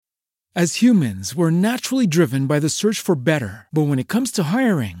As humans, we're naturally driven by the search for better. But when it comes to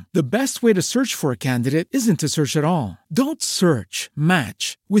hiring, the best way to search for a candidate isn't to search at all. Don't search,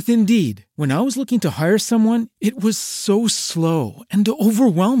 match with Indeed. When I was looking to hire someone, it was so slow and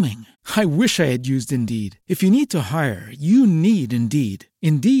overwhelming. I wish I had used Indeed. If you need to hire, you need Indeed.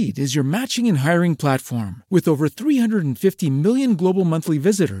 Indeed is your matching and hiring platform with over 350 million global monthly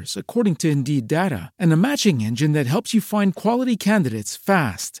visitors, according to Indeed data, and a matching engine that helps you find quality candidates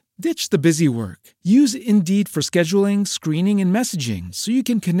fast. Ditch the busy work. Use Indeed for scheduling, screening, and messaging so you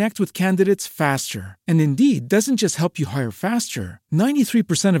can connect with candidates faster. And Indeed doesn't just help you hire faster.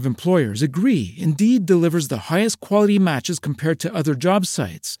 93% of employers agree Indeed delivers the highest quality matches compared to other job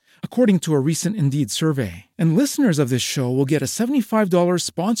sites, according to a recent Indeed survey. And listeners of this show will get a $75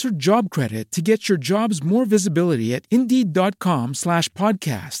 sponsored job credit to get your jobs more visibility at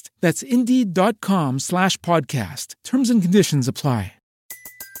Indeed.com/podcast. That's Indeed.com/podcast. Terms and conditions apply.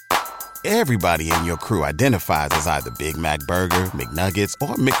 Everybody in your crew identifies as either Big Mac Burger, McNuggets,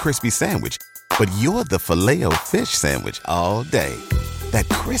 or McCrispy Sandwich. But you're the Filet-O-Fish Sandwich all day. That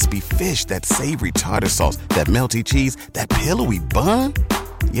crispy fish, that savory tartar sauce, that melty cheese, that pillowy bun.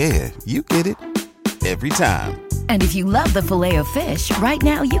 Yeah, you get it. Every time. And if you love the Filet-O-Fish, right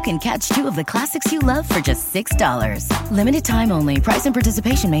now you can catch two of the classics you love for just $6. Limited time only. Price and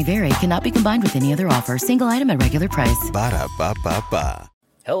participation may vary. Cannot be combined with any other offer. Single item at regular price. Ba-da-ba-ba-ba.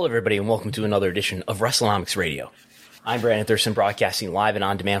 Hello, everybody, and welcome to another edition of WrestleNomics Radio. I'm Brandon Thurston, broadcasting live and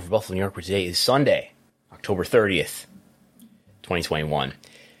on demand from Buffalo, New York, where today is Sunday, October 30th, 2021.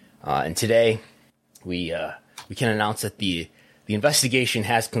 And today, we can announce that the investigation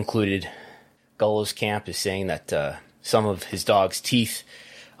has concluded. Gullo's camp is saying that some of his dog's teeth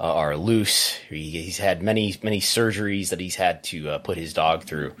are loose. He's had many surgeries that he's had to put his dog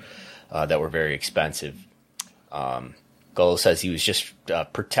through that were very expensive. Gullo says he was just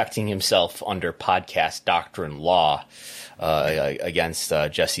protecting himself under podcast doctrine law against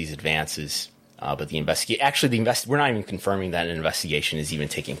Jesse's advances. But we're not even confirming that an investigation is even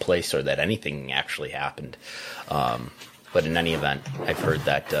taking place or that anything actually happened. But in any event, I've heard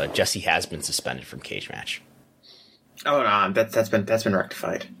that Jesse has been suspended from Cage Match. Oh no, that's been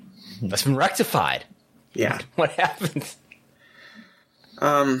rectified. That's been rectified. Yeah. What happened?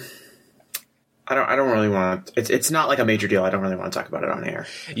 I don't really want to. It's not like a major deal. I don't really want to talk about it on air.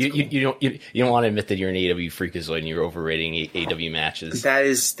 You don't want to admit that you're an AEW freakazoid and you're overrating AEW matches. That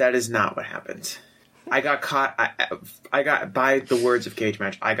is not what happened. I got caught. I got, by the words of Cage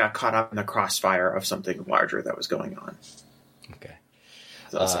Match, I got caught up in the crossfire of something larger that was going on. Okay.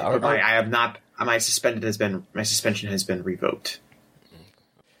 So I have not. My suspension has been revoked.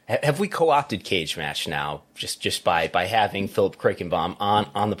 Have we co-opted Cage Match now, just by having Philip Krakenbaum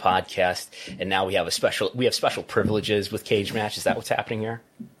on the podcast, and now we have special privileges with Cage Match? Is that what's happening here?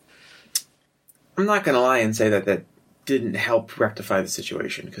 I'm not going to lie and say that didn't help rectify the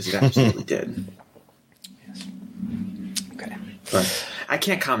situation, because it absolutely did. Yes. Okay. But I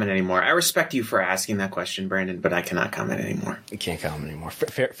can't comment anymore. I respect you for asking that question, Brandon, but I cannot comment anymore. You can't comment anymore.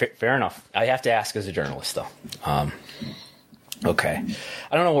 Fair enough. I have to ask as a journalist, though. Okay.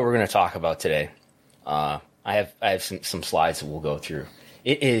 I don't know what we're going to talk about today. I have some slides that we'll go through.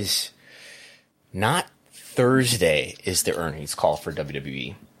 It is not Thursday is the earnings call for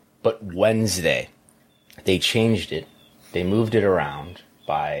WWE, but Wednesday. They changed it. They moved it around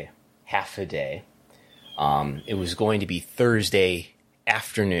by half a day. It was going to be Thursday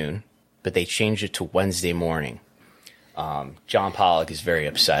afternoon, but they changed it to Wednesday morning. John Pollock is very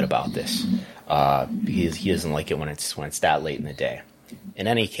upset about this because he doesn't like it when it's that late in the day. In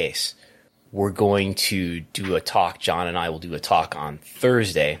any case, we're going to do a talk. John and I will do a talk on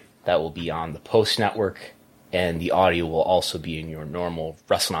Thursday that will be on the Post Network, and the audio will also be in your normal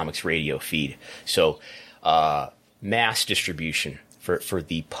WrestleNomics radio feed. So mass distribution for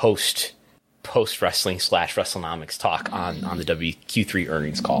the post wrestling / WrestleNomics talk on the WQ3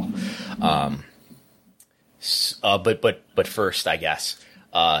 earnings call. But first, I guess,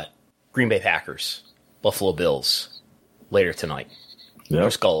 Green Bay Packers, Buffalo Bills, later tonight. Yep.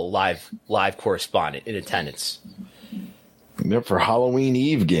 There's Skull, live correspondent in attendance. Yep, for Halloween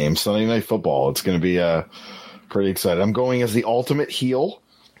Eve game, Sunday Night Football. It's going to be pretty exciting. I'm going as the ultimate heel,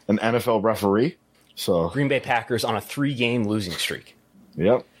 an NFL referee. So Green Bay Packers on a 3-game losing streak.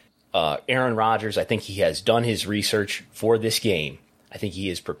 Yep. Aaron Rodgers, I think he has done his research for this game. I think he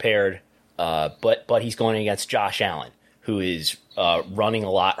is prepared. But he's going against Josh Allen, who is running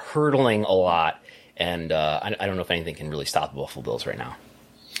a lot, hurdling a lot, and I don't know if anything can really stop the Buffalo Bills right now.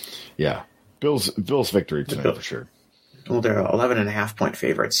 Yeah, Bills victory tonight for sure. Well, they're 11.5-point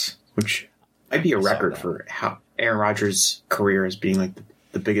favorites, which might be a record for how Aaron Rodgers' career as being like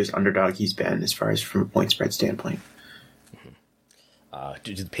the biggest underdog he's been as far as from a point spread standpoint.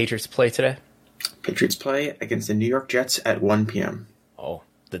 Do the Patriots play today? Patriots play against the New York Jets at 1 p.m. Oh,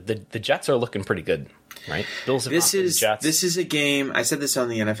 the Jets are looking pretty good, right? Bills have knocked the Jets. This is a game. I said this on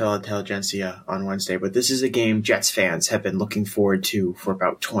the NFL Intelligentsia on Wednesday, but this is a game Jets fans have been looking forward to for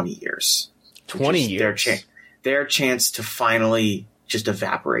about 20 years. 20 years. Their chance to finally just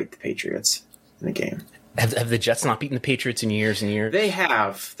evaporate the Patriots in a game. Have the Jets not beaten the Patriots in years and years? They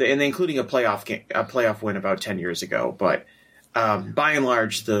have, and including a playoff win about 10 years ago. But by and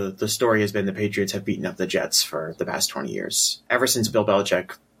large, the story has been the Patriots have beaten up the Jets for the past 20 years, ever since Bill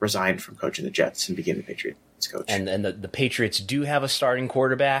Belichick resigned from coaching the Jets and became the Patriots coach. And the Patriots do have a starting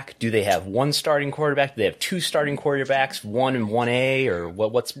quarterback. Do they have one starting quarterback? Do they have two starting quarterbacks, 1 and 1A, or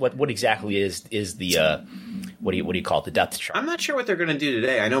what exactly is the what do you call it, the depth chart? I'm not sure what they're going to do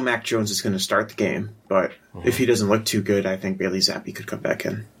today. I know Mac Jones is going to start the game, but if he doesn't look too good, I think Bailey Zappi could come back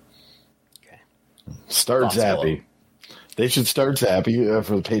in. Okay, start Zappi. They should start Zappi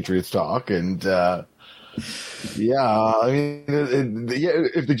for the Patriots talk, and yeah, I mean,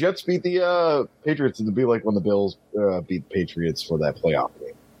 if the Jets beat the Patriots, it'd be like when the Bills beat the Patriots for that playoff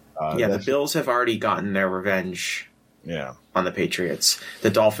game. The Bills have already gotten their revenge. Yeah, on the Patriots. The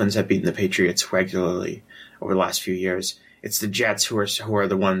Dolphins have beaten the Patriots regularly over the last few years. It's the Jets who are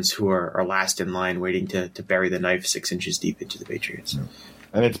the ones who are last in line, waiting to bury the knife 6 inches deep into the Patriots. Yeah.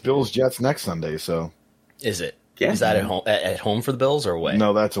 And it's Bills Jets next Sunday. So is it? Yeah. Is that at home for the Bills or away?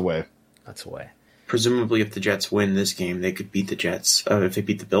 No, that's away. That's away. Presumably, if the Jets win this game, they could beat the Jets. If they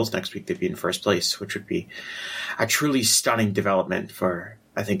beat the Bills next week, they'd be in first place, which would be a truly stunning development for,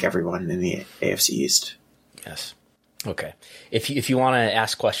 I think, everyone in the AFC East. Yes. Okay. If you want to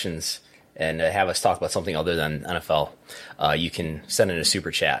ask questions and have us talk about something other than NFL, you can send in a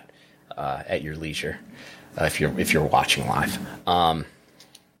super chat at your leisure if you're watching live.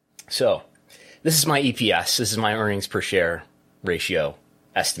 So this is my EPS. This is my earnings per share ratio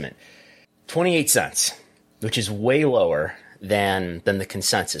estimate. 28 cents, which is way lower than the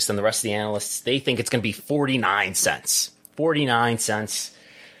consensus. Than the rest of the analysts, they think it's going to be 49 cents. 49 cents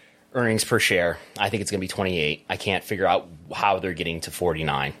earnings per share. I think it's going to be 28. I can't figure out how they're getting to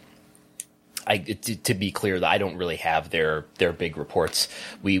 49. To be clear, I don't really have their big reports.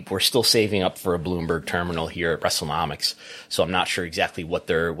 We're still saving up for a Bloomberg terminal here at WrestleNomics, so I'm not sure exactly what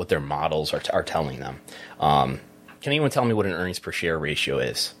their models are telling them. Can anyone tell me what an earnings per share ratio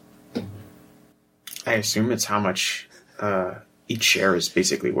is? I assume it's how much each share is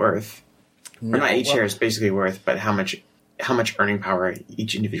basically worth. No, or not each share is basically worth, but how much earning power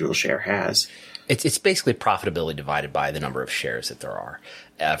each individual share has. It's basically profitability divided by the number of shares that there are.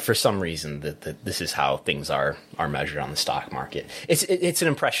 For some reason, this is how things are measured on the stock market. It's an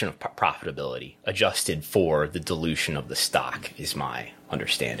impression of profitability adjusted for the dilution of the stock, is my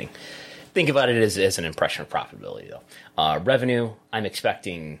understanding. Think about it as an impression of profitability, though. Revenue, I'm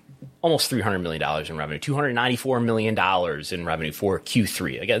expecting almost $300 million in revenue, $294 million in revenue for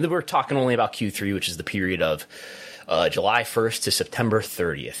Q3. Again, we're talking only about Q3, which is the period of July 1st to September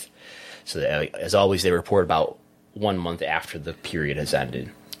 30th. So as always, they report about 1 month after the period has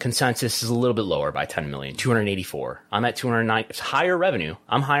ended. Consensus is a little bit lower by 10 million, 284. I'm at 209. It's higher revenue.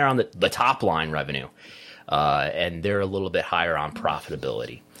 I'm higher on the top line revenue, and they're a little bit higher on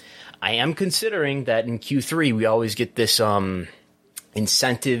profitability. I am considering that in Q3 we always get this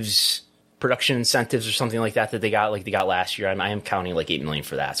incentives, production incentives or something like that they got last year. I am counting like $8 million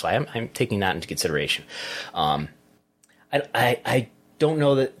for that, so I'm taking that into consideration. I don't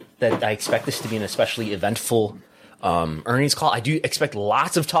know that I expect this to be an especially eventful earnings call. I do expect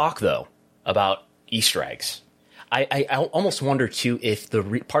lots of talk, though, about Easter eggs. I almost wonder, too, if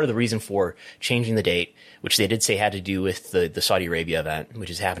part of the reason for changing the date, which they did say had to do with the Saudi Arabia event, which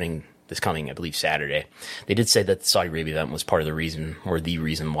is happening this coming, I believe, Saturday. They did say that the Saudi Arabia event was part of the reason, or the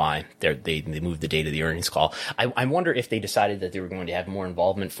reason why they moved the date of the earnings call. I wonder if they decided that they were going to have more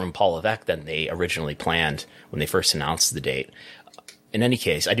involvement from Paul Levesque than they originally planned when they first announced the date. In any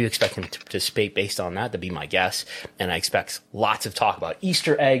case, I do expect him to participate based on that. That'd be my guess. And I expect lots of talk about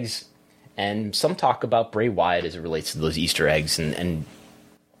Easter eggs and some talk about Bray Wyatt as it relates to those Easter eggs. And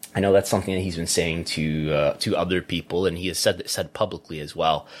I know that's something that he's been saying to other people, and he has said publicly as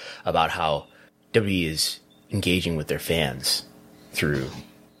well about how WWE is engaging with their fans through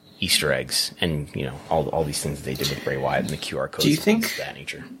Easter eggs and, you know, all these things that they did with Bray Wyatt and the QR codes. Do you think of that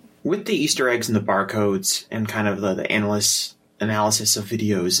nature? With the Easter eggs and the barcodes and kind of the analysis of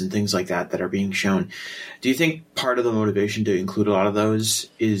videos and things like that are being shown, do you think part of the motivation to include a lot of those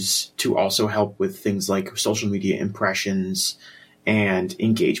is to also help with things like social media impressions and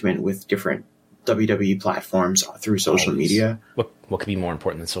engagement with different WWE platforms through social media? what could be more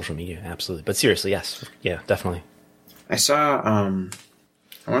important than social media? Absolutely. But seriously, yes. Yeah, definitely. I saw, I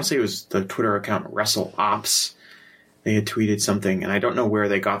want to say it was the Twitter account WrestleOps. They had tweeted something, and I don't know where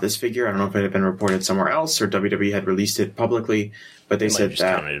they got this figure. I don't know if it had been reported somewhere else or WWE had released it publicly, but they said just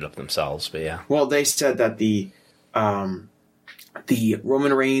that counted it up themselves. But yeah, well, they said that the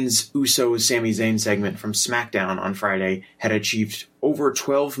Roman Reigns Usos Sami Zayn segment from SmackDown on Friday had achieved over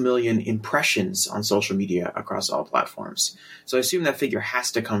 12 million impressions on social media across all platforms. So I assume that figure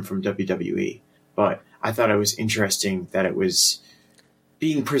has to come from WWE, but I thought it was interesting that it was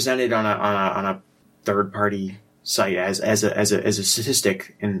being presented on a third party site as a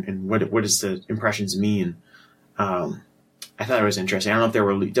statistic and what does the impressions mean. I thought it was interesting. I don't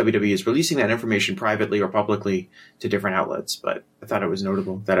know if WWE is releasing that information privately or publicly to different outlets, but I thought it was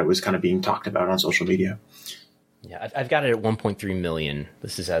notable that it was kind of being talked about on social media. Yeah, I've got it at 1.3 million.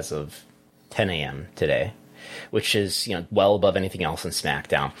 This is as of 10 a.m. today, which is, well above anything else in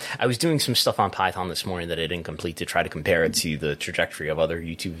SmackDown. I was doing some stuff on Python this morning that I didn't complete to try to compare it to the trajectory of other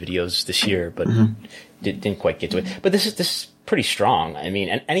YouTube videos this year, but didn't quite get to it. But this is pretty strong. I mean,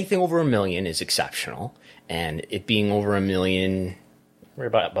 anything over 1 million is exceptional, and it being over 1 million, we're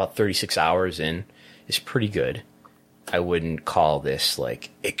about 36 hours in, is pretty good. I wouldn't call this like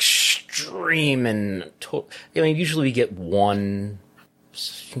extreme and usually we get one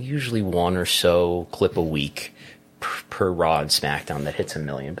or so clip a week per Raw and SmackDown that hits 1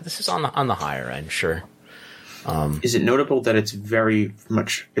 million, but this is on the higher end, sure. Is it notable that it's very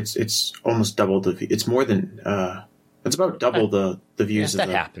much? It's almost double it's more than it's about double the views of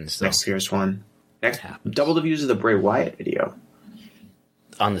the next year's one. Double the views of the Bray Wyatt video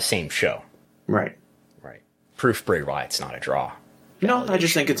on the same show. Right. Proof Bray Wyatt's not a draw. No, I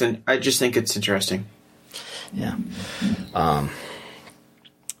just think it's interesting. Yeah. And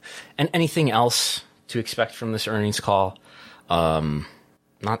anything else to expect from this earnings call? Not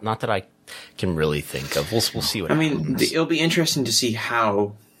that I can really think of. We'll see what happens. It'll be interesting to see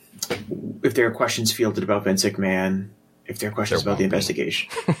if there are questions fielded about Vince McMahon, if there are questions about the investigation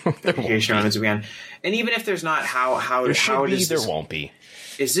on Vince McMahon, and even if there's not, there won't be.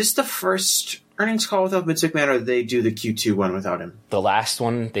 Is this the first earnings call without Vince McMahon, or did they do the Q2 one without him? The last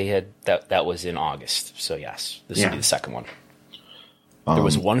one they had that was in August. So yes, this will be the second one. There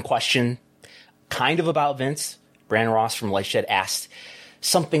was one question kind of about Vince. Brandon Ross from LightShed asked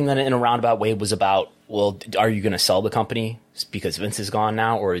something that in a roundabout way was about, well, are you going to sell the company because Vince is gone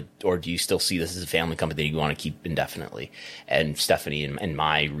now, or do you still see this as a family company that you want to keep indefinitely? And Stephanie, in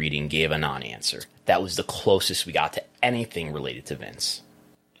my reading, gave a non-answer. That was the closest we got to anything related to Vince.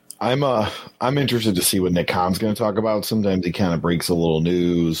 I'm interested to see what Nick Khan's going to talk about. Sometimes he kind of breaks a little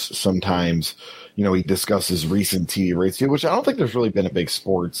news. Sometimes, he discusses recent TV rights deal, which I don't think there's really been a big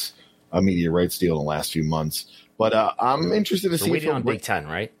sports media rights deal in the last few months. But I'm interested to see. We're waiting on Big Ten,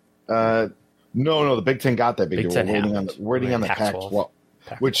 right? No, the Big Ten got that big Big deal. Ten We're waiting on the Pac-12,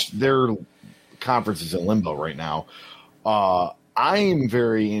 which their conference is in limbo right now. I'm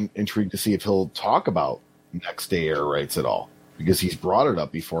very intrigued to see if he'll talk about next day air rights at all, because he's brought it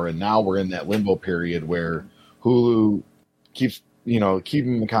up before, and now we're in that limbo period where Hulu keeps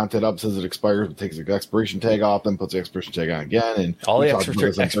keeping the content up, says it expires, but takes the expiration tag off, then puts the expiration tag on again, and all the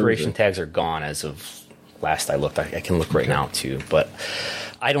expiration tags are gone as of last I looked. I can look right now too, but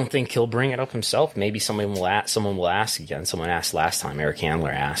I don't think he'll bring it up himself. Maybe someone will ask again. Someone asked last time. Eric Handler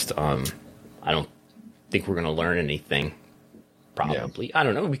asked. I don't think we're going to learn anything. Probably. Yeah. I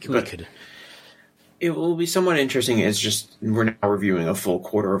don't know. We could. It will be somewhat interesting. It's just we're now reviewing a full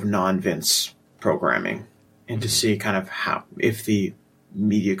quarter of non-Vince programming, and to see kind of how, if the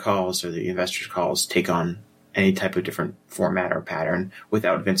media calls or the investors calls take on any type of different format or pattern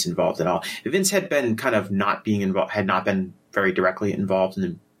without Vince involved at all. If Vince had been kind of not being involved, had not been very directly involved in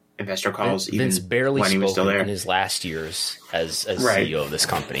the investor calls, Vince even barely when he was still there in his last years as CEO of this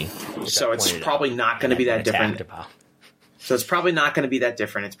company. So it's probably not going to be that different. So it's probably not going to be that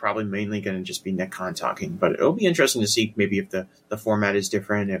different. It's probably mainly going to just be Nick Khan talking. But it'll be interesting to see maybe if the format is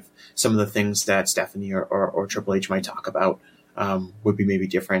different, if some of the things that Stephanie or Triple H might talk about would be maybe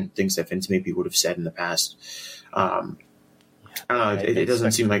different, things that Vince maybe would have said in the past. I don't know. It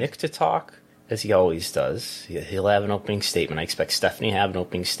doesn't seem like Nick to talk, as he always does. He'll have an opening statement. I expect Stephanie to have an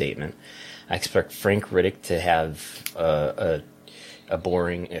opening statement. I expect Frank Riddick to have a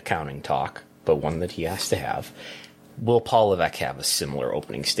boring accounting talk, but one that he has to have. Will Paul Levesque have a similar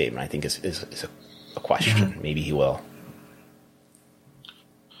opening statement? I think is a question. Mm-hmm. Maybe he will.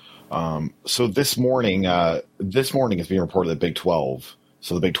 So this morning is being reported that Big 12.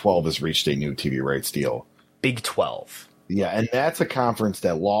 So the Big 12 has reached a new TV rights deal. Big 12. Yeah, and that's a conference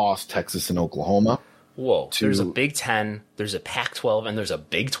that lost Texas and Oklahoma. Whoa. There's a Big 10, there's a Pac-12, and there's a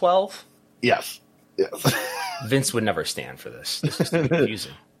Big 12? Yes. Vince would never stand for this. This is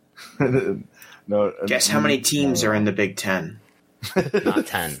confusing. No. Guess how many teams are in the Big 10? Not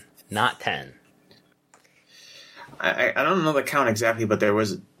 10. Not 10. I don't know the count exactly, but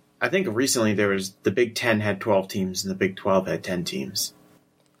I think recently the Big 10 had 12 teams and the Big 12 had 10 teams.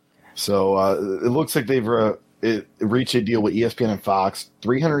 So it looks like they've reached a deal with ESPN and Fox,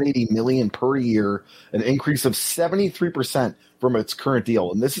 $380 million per year, an increase of 73% from its current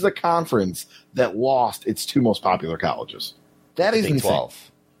deal. And this is a conference that lost its two most popular colleges. That is Big insane.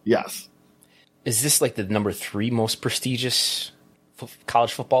 12. Yes. Is this like the number 3 most prestigious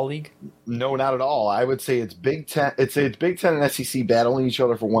college football league? No, not at all. I would say it's Big Ten. It's Big Ten and SEC battling each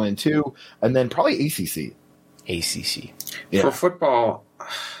other for 1 and 2, and then probably ACC. ACC. Yeah. For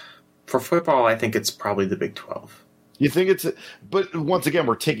football, I think it's probably the Big 12. You think it's? But once again,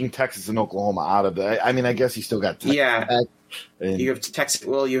 we're taking Texas and Oklahoma out of it. I mean, I guess you still got Texas. Yeah. And You have Texas.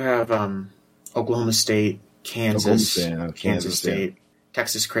 Well, you have Oklahoma State, Kansas, Kansas State,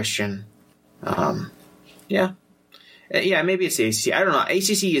 Texas Christian. Yeah. Yeah, maybe it's the ACC. I don't know.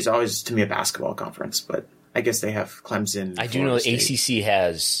 ACC is always, to me, a basketball conference, but I guess they have Clemson. I do know that ACC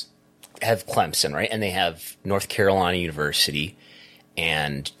have Clemson, right? And they have North Carolina University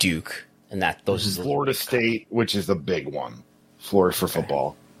and Duke, and those is Florida State, which is the big one. Florida for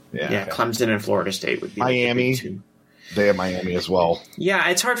football. Yeah, Clemson and Florida State would be Miami. They have Miami as well. Yeah,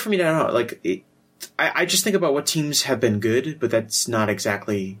 it's hard for me to know. Like, I just think about what teams have been good, but that's not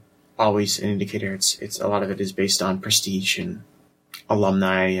exactly always an indicator. It's a lot of it is based on prestige and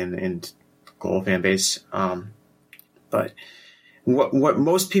alumni and global fan base. But what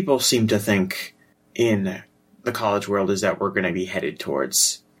most people seem to think in the college world is that we're going to be headed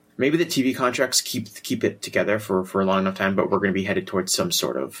towards, maybe the TV contracts keep it together for a long enough time, but we're going to be headed towards some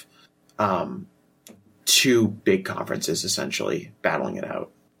sort of two big conferences essentially battling it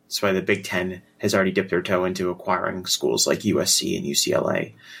out. That's why the Big Ten has already dipped their toe into acquiring schools like USC and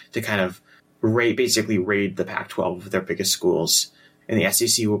UCLA to kind of basically raid the Pac-12 of their biggest schools. And the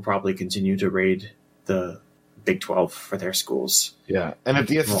SEC will probably continue to raid the Big 12 for their schools. Yeah, and if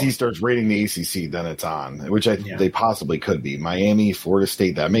the SEC starts raiding the ACC, then it's on, which they possibly could be. Miami, Florida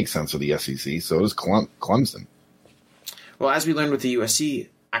State, that makes sense for the SEC. So does Clemson. Well, as we learned with the USC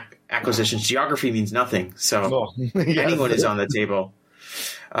acquisitions, geography means nothing. So anyone is on the table.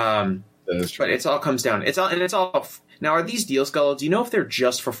 But it all comes down. Now, are these deals, Gullo? Do you know if they're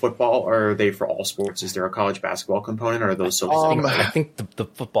just for football or are they for all sports? Is there a college basketball component, or are those I think the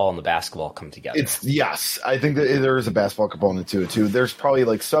football and the basketball come together. Yes, I think that there is a basketball component to it too. There's probably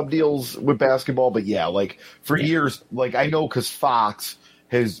like sub deals with basketball, but like for years, like I know because Fox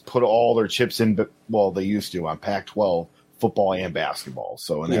has put all their chips in. But they used to on Pac-12 football and basketball.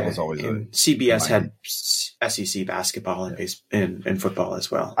 So that was always CBS had SEC basketball and football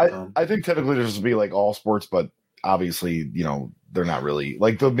as well. I think technically this would be like all sports, but obviously, they're not really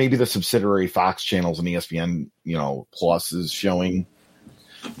like maybe the subsidiary Fox channels and ESPN, Plus is showing.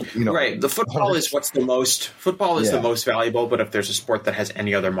 Right. The football is the most valuable, but if there's a sport that has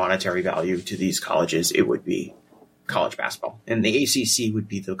any other monetary value to these colleges, it would be college basketball. And the ACC would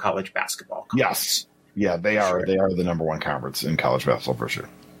be the college basketball conference. Yes. Yeah, they are. Sure. They are the number one conference in college basketball for sure.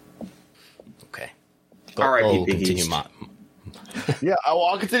 Okay. All right, continue. Yeah,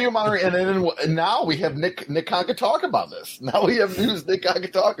 I'll continue monitoring, and now we have Nick Khan to talk about this. Now we have news Nick Khan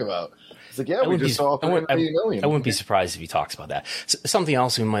can talk about. It's like, we just saw $380 million. I wouldn't be surprised if he talks about that. Something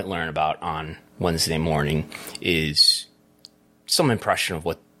else we might learn about on Wednesday morning is some impression of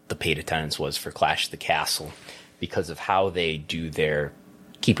what the paid attendance was for Clash of the Castle because of how they do their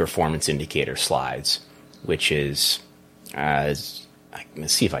key performance indicator slides, which is, let's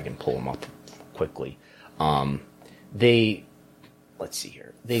see if I can pull them up quickly. Let's see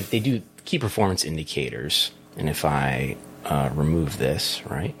here. They do key performance indicators, and if I remove this,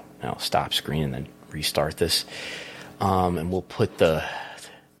 right, I'll stop screen and then restart this, and we'll put the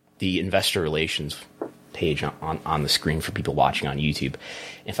investor relations page on the screen for people watching on YouTube.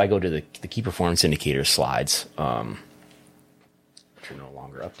 If I go to the key performance indicator slides, which are no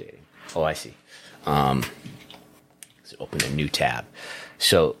longer updating. Oh, I see. Let's open a new tab.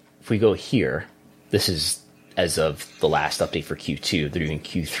 So if we go here, this is as of the last update for Q2. They're doing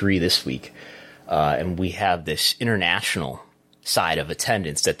Q3 this week. And we have this international side of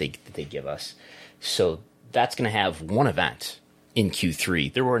attendance that they give us. So that's going to have one event in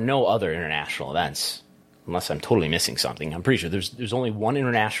Q3. There were no other international events, unless I'm totally missing something. I'm pretty sure there's only one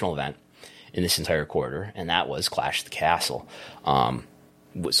international event in this entire quarter, and that was Clash of the Castle.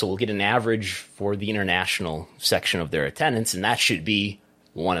 So we'll get an average for the international section of their attendance, and that should be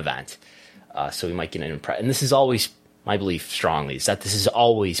one event. So we might get an impression. And this is always my belief strongly, is that this is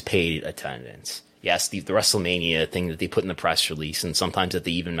always paid attendance. Yes, the WrestleMania thing that they put in the press release, and sometimes that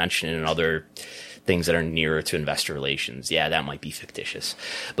they even mention it in other things that are nearer to investor relations. Yeah, that might be fictitious.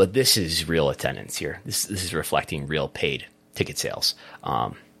 But this is real attendance here. This is reflecting real paid ticket sales.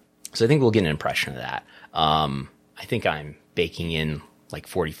 So I think we'll get an impression of that. I think I'm baking in like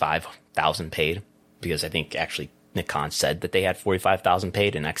 45,000 paid, because I think actually Nick Khan said that they had 45,000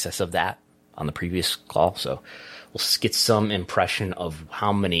 paid, in excess of that on the previous call. So we'll get some impression of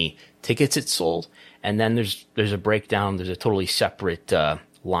how many tickets it sold. And then there's a breakdown. There's a totally separate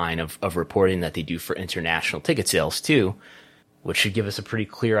line of reporting that they do for international ticket sales too, which should give us a pretty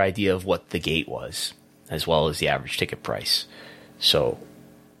clear idea of what the gate was, as well as the average ticket price. So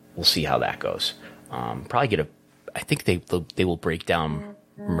we'll see how that goes. Probably I think they will break down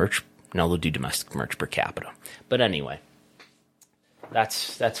merch. No, they'll do domestic merch per capita. But anyway,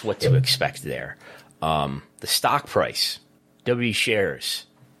 that's what to expect there. The stock price, WWE shares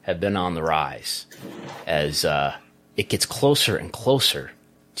have been on the rise as it gets closer and closer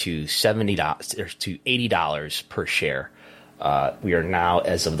to $70 or to $80 per share. We are now,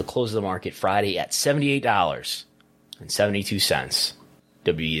 as of the close of the market Friday, at $78.72.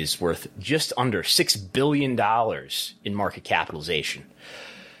 WWE is worth just under $6 billion in market capitalization.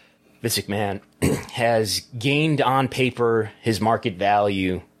 Vince McMahon has gained on paper his market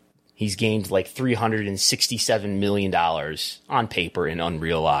value. He's gained like $367 million on paper in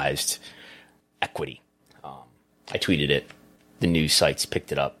unrealized equity. I tweeted it. The news sites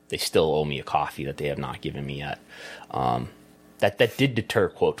picked it up. They still owe me a coffee that they have not given me yet. That did deter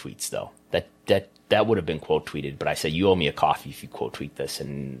quote tweets, though. That would have been quote tweeted, but I said, you owe me a coffee if you quote tweet this,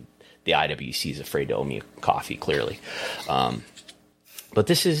 and the IWC is afraid to owe me a coffee, clearly. But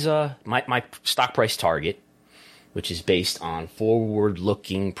this is my stock price target, which is based on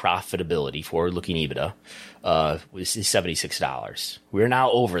forward-looking profitability, forward-looking EBITDA, is $76. We're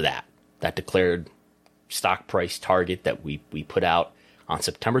now over that declared stock price target that we put out on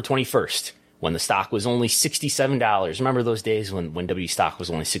September 21st, when the stock was only $67. Remember those days when W stock was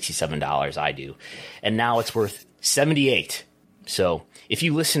only $67? I do. And now it's worth $78. So if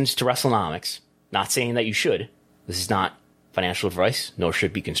you listened to WrestleNomics, not saying that you should, this is not financial advice, nor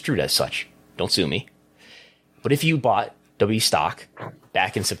should be construed as such. Don't sue me. But if you bought W stock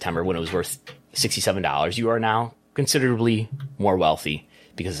back in September when it was worth $67, you are now considerably more wealthy,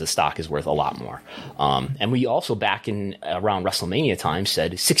 because the stock is worth a lot more. And we also, back in around WrestleMania time,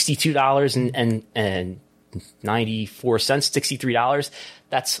 said $62.94, $63.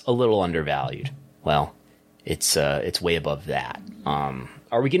 That's a little undervalued. Well, it's way above that.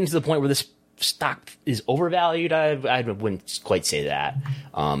 Are we getting to the point where this stock is overvalued? I wouldn't quite say that.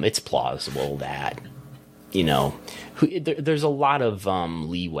 It's plausible that, there's a lot of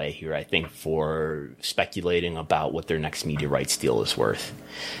leeway here, I think, for speculating about what their next media rights deal is worth.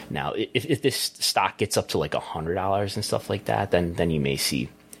 Now, if this stock gets up to like $100 and stuff like that, then you may see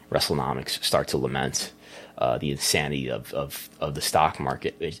WrestleNomics start to lament the insanity of the stock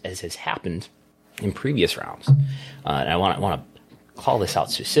market, as has happened in previous rounds. And I want to call this out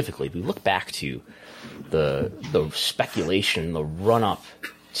specifically. If we look back to the speculation, the run-up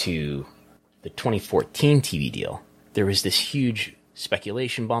to the 2014 TV deal, there was this huge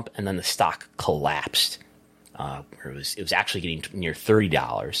speculation bump, and then the stock collapsed. It was actually getting near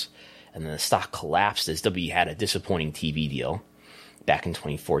 $30, and then the stock collapsed as W had a disappointing TV deal back in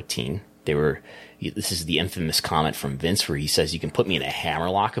 2014. This is the infamous comment from Vince where he says, you can put me in a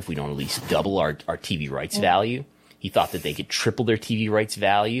hammerlock if we don't at least double our TV rights value. He thought that they could triple their TV rights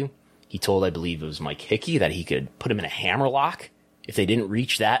value. He told, I believe it was Mike Hickey, that he could put him in a hammerlock if they didn't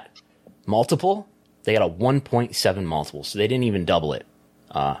reach that multiple. They had a 1.7 multiple, so they didn't even double it.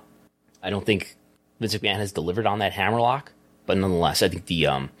 I don't think Vince McMahon has delivered on that hammerlock, but nonetheless, I think the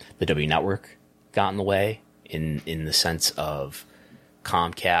W Network got in the way in the sense of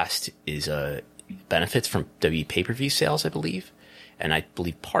Comcast benefits from W pay-per-view sales, I believe. And I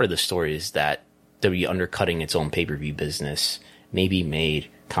believe part of the story is that W undercutting its own pay-per-view business maybe made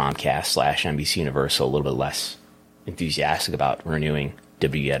Comcast / NBC Universal a little bit less enthusiastic about renewing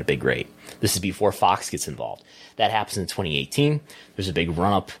W at a big rate. This is before Fox gets involved. That happens in 2018. There's a big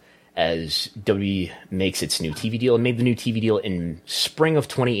run-up as W makes its new TV deal. It made the new TV deal in spring of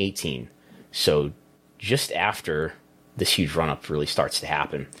 2018. So just after this huge run-up really starts to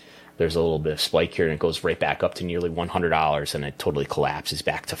happen, there's a little bit of spike here, and it goes right back up to nearly $100, and it totally collapses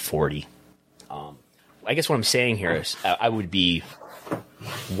back to $40. I guess what I'm saying here is I would be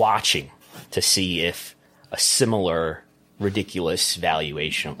watching to see if a similar ridiculous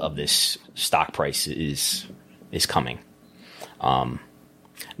valuation of this stock price is coming.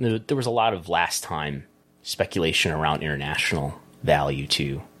 There was a lot of last time speculation around international value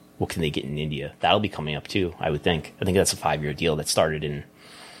too. What can they get in India? That'll be coming up too, I would think. I think that's a 5-year deal that started in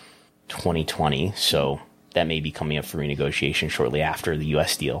 2020, so that may be coming up for renegotiation shortly after the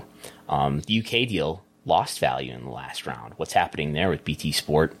U.S. deal. The UK deal lost value in the last round. What's happening there with BT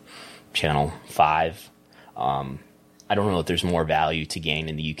Sport, Channel 5? I don't know if there's more value to gain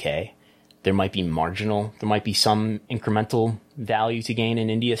in the UK. There might be some incremental value to gain in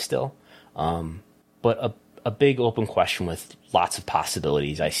India still. But a big open question with lots of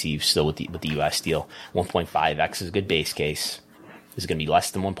possibilities I see still with the US deal. 1.5x is a good base case. Is it going to be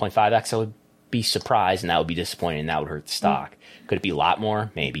less than 1.5x? I would be surprised, and that would be disappointing, and that would hurt the stock. Could it be a lot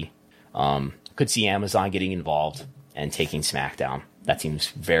more? Maybe. Could see Amazon getting involved and taking SmackDown. That seems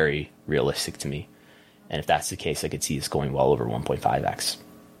very realistic to me. And if that's the case, I could see this going well over 1.5x.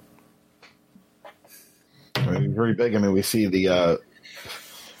 I mean, very big. I mean, we see the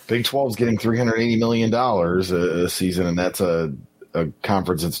Big 12's getting $380 million a season, and that's a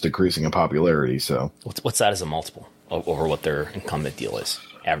conference that's decreasing in popularity. So, what's that as a multiple over what their incumbent deal is?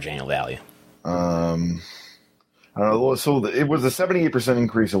 Average annual value. I don't know. So it was a 78%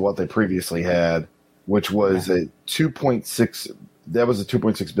 increase of what they previously had, which was a 2.6. That was a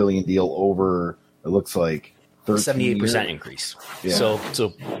 2.6 billion deal over. It looks like 78% increase. Yeah. So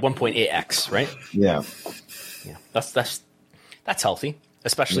 1.8x, right? Yeah. Yeah. That's healthy,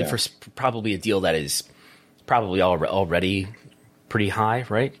 especially for probably a deal that is probably already pretty high,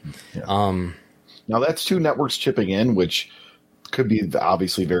 right? Yeah. Now that's 2 networks chipping in, which could be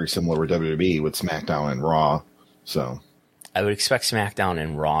obviously very similar with WWE with SmackDown and Raw. So I would expect SmackDown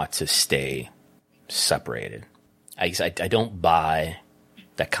and Raw to stay separated. I don't buy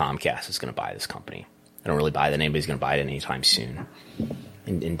that Comcast is going to buy this company. I don't really buy that anybody's going to buy it anytime soon.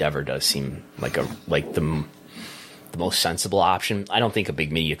 Endeavor does seem like the most sensible option. I don't think a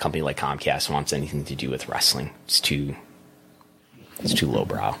big media company like Comcast wants anything to do with wrestling. It's too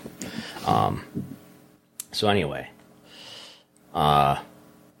lowbrow. So anyway,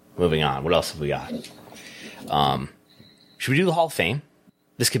 moving on. What else have we got? Should we do the Hall of Fame?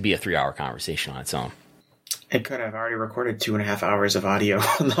 This could be a 3-hour conversation on its own. It could. I've already recorded 2.5 hours of audio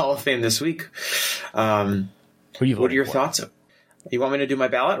on the Hall of Fame this week. What are your thoughts? You want me to do my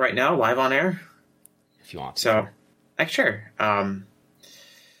ballot right now, live on air? If you want. So, sure.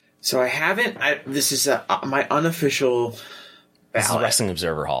 So I haven't. This is my unofficial ballot. This is Wrestling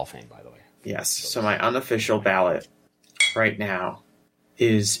Observer Hall of Fame, by the way. Yes. So my unofficial ballot right now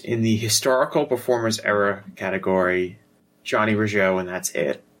is in the historical performers era category, Johnny Rougeau, and that's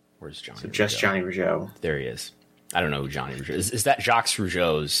it. Where's Johnny? So just Johnny Rougeau. There he is. I don't know who Johnny Rougeau is. Is that Jacques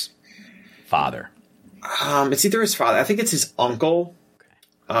Rougeau's father? It's either his father. I think it's his uncle.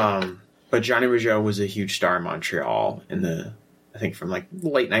 Okay. But Johnny Rougeau was a huge star in Montreal I think from like the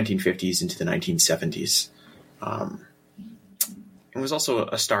late 1950s into the 1970s. And was also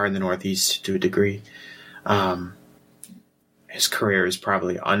a star in the Northeast to a degree. His career is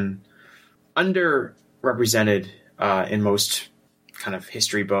probably underrepresented in most kind of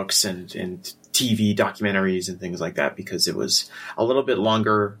history books and TV documentaries and things like that, because it was a little bit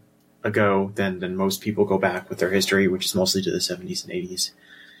longer ago than most people go back with their history, which is mostly to the 70s and 80s.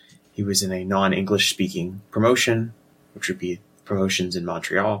 He was in a non-English speaking promotion, which would be promotions in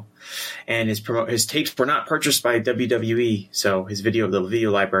Montreal, and his tapes were not purchased by WWE, so the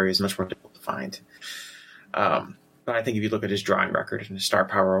video library is much more difficult to find. But I think if you look at his drawing record and his star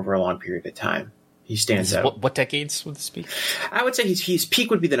power over a long period of time, he stands out. What decades would this be? I would say his peak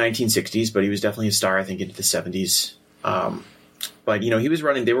would be the 1960s, but he was definitely a star, I think, into the 70s. But,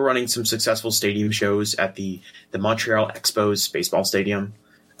 they were running some successful stadium shows at the Montreal Expos baseball stadium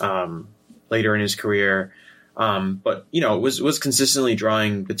later in his career. But, was consistently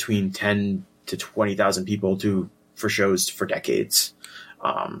drawing between 10 to 20,000 people for shows for decades.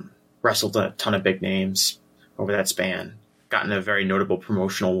 Wrestled a ton of big names over that span. Got in a very notable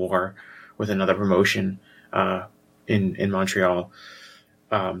promotional war with another promotion in Montreal.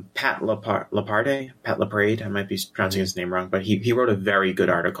 Pat Laprade, I might be pronouncing his name wrong, but he wrote a very good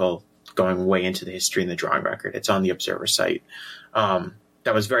article going way into the history and the drawing record. It's on the Observer site.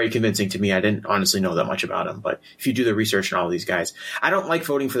 That was very convincing to me. I didn't honestly know that much about him, but if you do the research on all these guys, I don't like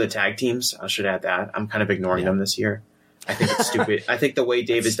voting for the tag teams. I should add that. I'm kind of ignoring them this year. I think it's stupid. I think the way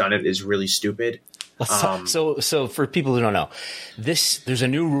Dave has done it is really stupid. So for people who don't know, there's a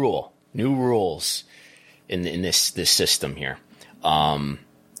new rules in this system here.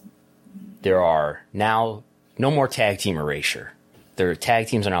 There are now no more tag team erasure. Tag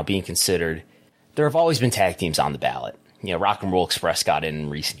teams are now being considered. There have always been tag teams on the ballot. Rock and Roll Express got in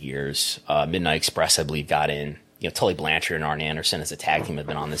recent years. Midnight Express, I believe, got in Tully Blanchard and Arn Anderson as a tag team have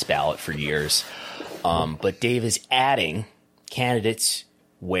been on this ballot for years. But Dave is adding candidates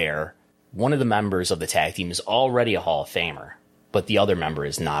where one of the members of the tag team is already a Hall of Famer, but the other member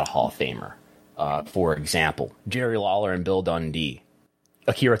is not a Hall of Famer. For example, Jerry Lawler and Bill Dundee,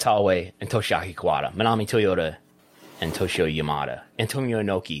 Akira Taue and Toshiaki Kawada, Manami Toyota and Toshio Yamada, Antonio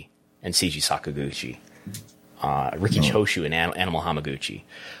Inoki and Seiji Sakaguchi, Riki Choshu and Animal Hamaguchi.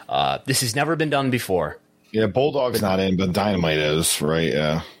 This has never been done before. Yeah, Bulldog's not in, but Dynamite is, right?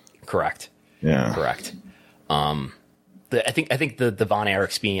 Yeah. Correct. Yeah. Correct. I think the Von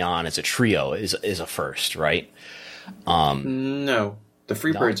Erichs being on as a trio is a first, right? No, the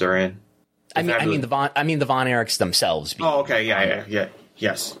Freebirds are in. I mean the Von Erichs themselves. Okay, yeah,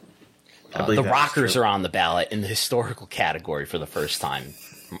 yes. The Rockers are on the ballot in the historical category for the first time.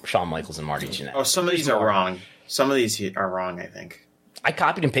 Shawn Michaels and Marty Jannetty. Oh, some of these are wrong. Some of these are wrong, I think. I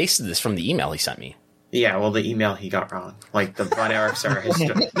copied and pasted this from the email he sent me. Yeah, well, the email he got wrong. Like, the Von Erichs are...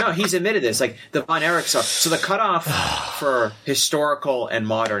 No, he's admitted this. Like, the Von Erichs are... So the cutoff for historical and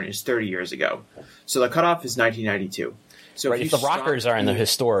modern is 30 years ago. So the cutoff is 1992. So right, if the Rockers are in the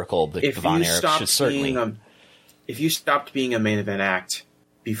historical, the Von Erichs should certainly... If you stopped being a main event act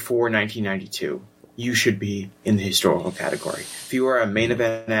before 1992, you should be in the historical category. If you were a main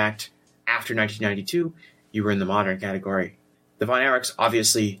event act after 1992, you were in the modern category. The Von Erichs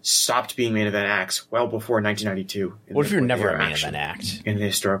obviously stopped being main event acts well before 1992. What if you're never a main event act? In the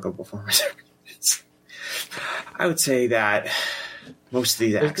historical performance. I would say that most of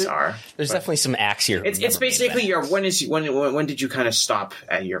these acts are. There's definitely some acts here. It's basically when did you kind of stop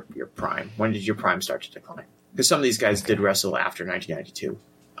at your prime? When did your prime start to decline? Because some of these guys did wrestle after 1992.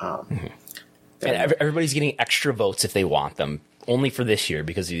 And everybody's getting extra votes if they want them. Only for this year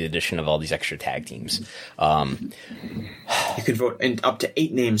because of the addition of all these extra tag teams. You could vote in up to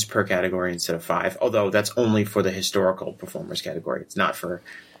 8 names per category instead of 5, although that's only for the historical performers category. It's not for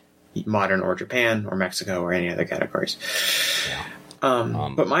modern or Japan or Mexico or any other categories. Yeah.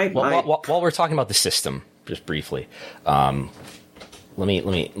 But while we're talking about the system, just briefly, let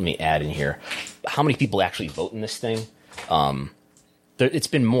me add in here how many people actually vote in this thing. It's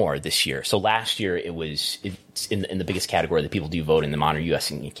been more this year. So last year it's in the biggest category that people do vote in the modern U.S.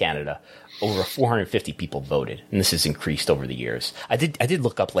 and Canada. Over 450 people voted, and this has increased over the years. I did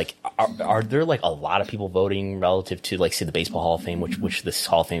look up are there like a lot of people voting relative to like say the Baseball Hall of Fame, which this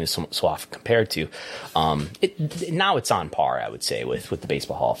Hall of Fame is so often compared to. Now it's on par, I would say, with the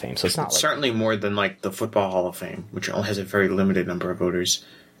Baseball Hall of Fame. So it's not certainly more than like the Football Hall of Fame, which only has a very limited number of voters.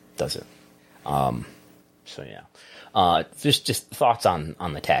 Does it? So yeah. Just thoughts on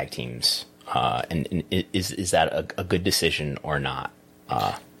the tag teams, and is that a good decision or not?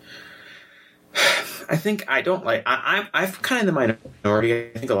 I think I don't like. I'm kind of in the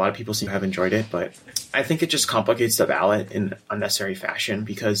minority. I think a lot of people seem to have enjoyed it, but I think it just complicates the ballot in unnecessary fashion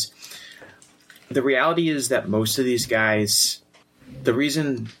because the reality is that most of these guys, the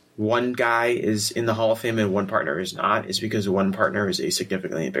reason one guy is in the Hall of Fame and one partner is not is because one partner is a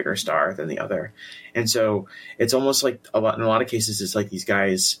significantly bigger star than the other. And so it's almost like in a lot of cases, it's like these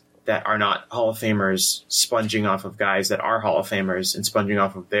guys that are not Hall of Famers sponging off of guys that are Hall of Famers and sponging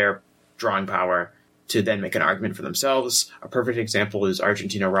off of their drawing power to then make an argument for themselves. A perfect example is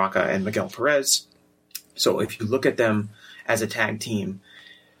Argentino Rocca and Miguel Perez. So if you look at them as a tag team,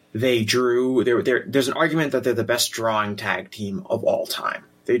 there's an argument that they're the best drawing tag team of all time.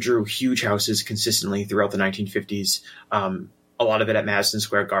 They drew huge houses consistently throughout the 1950s. A lot of it at Madison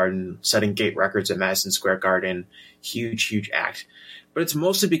Square Garden, setting gate records at Madison Square Garden. Huge act. But it's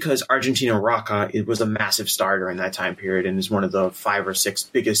mostly because Argentino Rocca was a massive star during that time period and is one of the 5 or 6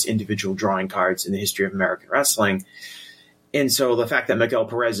 biggest individual drawing cards in the history of American wrestling. And so the fact that Miguel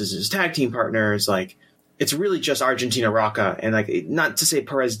Perez is his tag team partner is like, it's really just Argentino Rocca. And like, not to say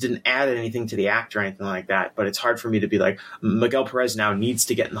Perez didn't add anything to the act or anything like that, but it's hard for me to be like, Miguel Perez now needs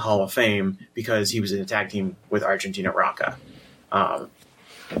to get in the Hall of Fame because he was in a tag team with Argentino Rocca.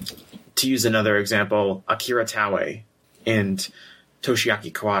 To use another example, Akira Taue and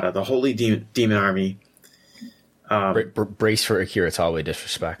Toshiaki Kawada, the Holy Demon Army. Brace for Akira Taue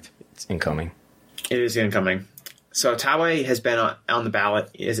disrespect. It's incoming. It is incoming. So Taue has been on the ballot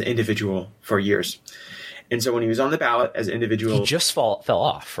as an individual for years. And so when he was on the ballot as an individual... He just fell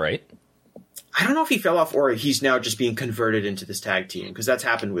off, right? I don't know if he fell off or he's now just being converted into this tag team, because that's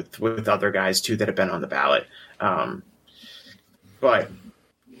happened with other guys, too, that have been on the ballot. But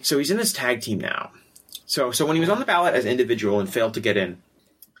so he's in this tag team now. So when he was on the ballot as an individual and failed to get in,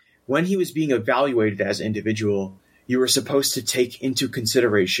 when he was being evaluated as an individual, you were supposed to take into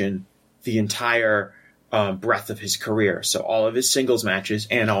consideration the entire breadth of his career. So all of his singles matches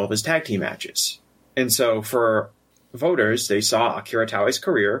and all of his tag team matches. And so for voters, they saw Akira Taue's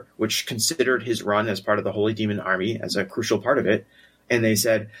career, which considered his run as part of the Holy Demon Army as a crucial part of it. And they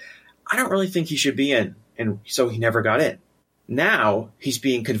said, I don't really think he should be in. And so he never got in. Now he's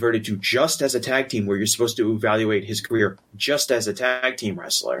being converted to just as a tag team, where you're supposed to evaluate his career just as a tag team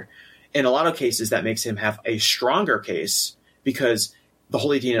wrestler. In a lot of cases, that makes him have a stronger case, because the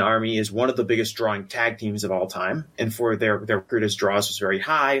Holy Demon Army is one of the biggest drawing tag teams of all time. And for their record as draws was very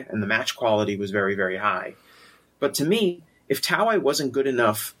high, and the match quality was very, very high. But to me, if Taue wasn't good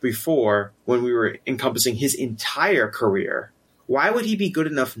enough before, when we were encompassing his entire career, why would he be good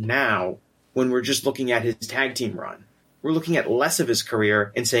enough now when we're just looking at his tag team run? We're looking at less of his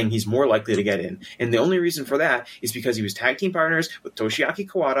career and saying he's more likely to get in. And the only reason for that is because he was tag team partners with Toshiaki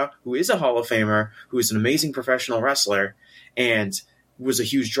Kawada, who is a Hall of Famer, who is an amazing professional wrestler, and was a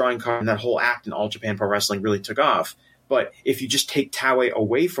huge drawing card, and that whole act in All Japan Pro Wrestling really took off. But if you just take Taue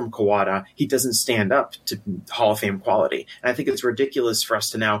away from Kawada, he doesn't stand up to Hall of Fame quality. And I think it's ridiculous for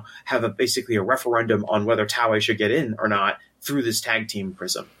us to now have basically a referendum on whether Taue should get in or not through this tag team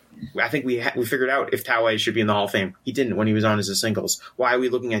prism. I think we figured out if Taue should be in the Hall of Fame. He didn't when he was on as a singles. Why are we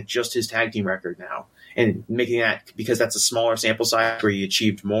looking at just his tag team record now and making that, because that's a smaller sample size where he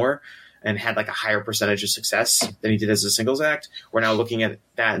achieved more and had like a higher percentage of success than he did as a singles act? We're now looking at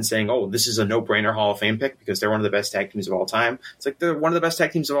that and saying, oh, this is a no-brainer Hall of Fame pick because they're one of the best tag teams of all time. It's like they're one of the best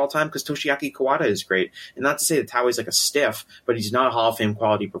tag teams of all time because Toshiaki Kawada is great. And not to say that Taue's like a stiff, but he's not a Hall of Fame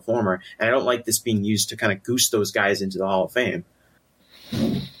quality performer. And I don't like this being used to kind of goose those guys into the Hall of Fame.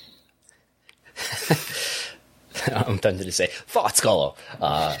 I'm tempted to say thoughts, Golo.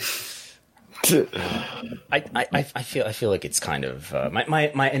 I feel like it's kind of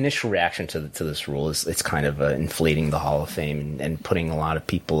my initial reaction to this rule is it's kind of inflating the Hall of Fame and putting a lot of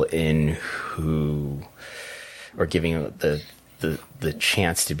people in who are giving the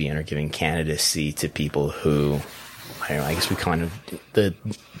chance to be in, or giving candidacy to people who, I don't know, I guess we kind of the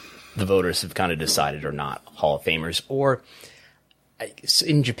voters have kind of decided are not Hall of Famers. Or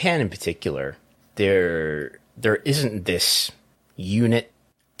in Japan in particular, there isn't this unit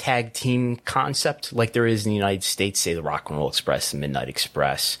tag team concept like there is in the United States, say the Rock and Roll Express and Midnight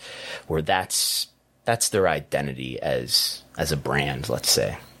Express, where that's their identity as a brand, let's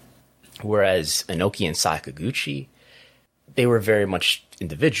say. Whereas Inoki and Sakaguchi, they were very much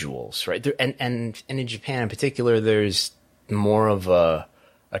individuals, right? And in Japan in particular, there's more of a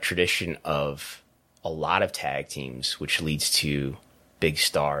tradition of a lot of tag teams, which leads to big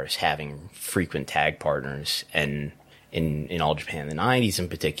stars having frequent tag partners, and in All Japan in the 90s in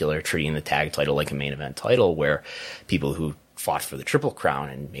particular, treating the tag title like a main event title, where people who fought for the Triple Crown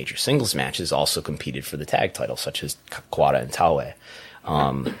in major singles matches also competed for the tag title, such as Kawada and Taue.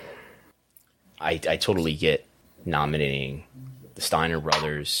 I totally get nominating the Steiner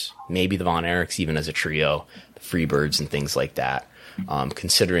brothers, maybe the Von Erichs even as a trio, the Freebirds and things like that.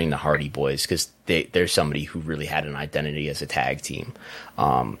 Considering the Hardy Boys, because they're somebody who really had an identity as a tag team.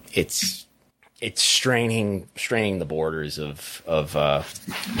 It's straining the borders of how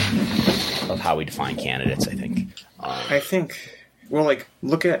we define candidates, I think. I think, well, like,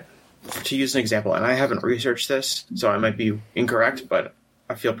 look at, to use an example, and I haven't researched this, so I might be incorrect, but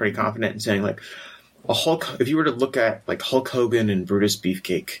I feel pretty confident in saying, like, if you were to look at, like, Hulk Hogan and Brutus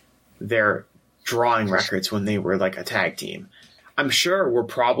Beefcake, their drawing records when they were, like, a tag team, I'm sure were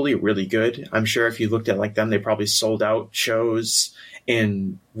probably really good. I'm sure if you looked at like them, they probably sold out shows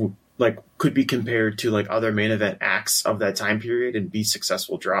and like could be compared to like other main event acts of that time period and be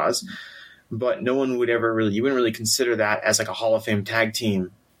successful draws. But no one would ever really, you wouldn't really consider that as like a Hall of Fame tag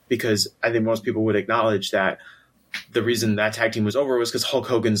team, because I think most people would acknowledge that the reason that tag team was over was because Hulk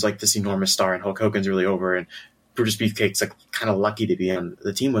Hogan's like this enormous star and Hulk Hogan's really over, and Brutus Beefcake's like kind of lucky to be on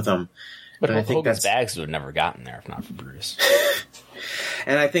the team with them. But I think Hogan's bags would have never gotten there if not for Brutus.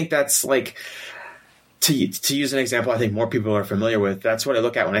 And I think that's like, to use an example I think more people are familiar with, that's what I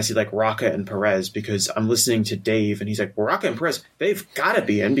look at when I see like Rocca and Perez, because I'm listening to Dave and he's like, well, Rocca and Perez, they've got to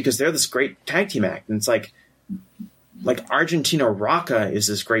be in because they're this great tag team act. And it's like Argentina Rocca is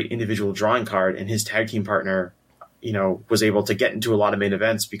this great individual drawing card, and his tag team partner, you know, was able to get into a lot of main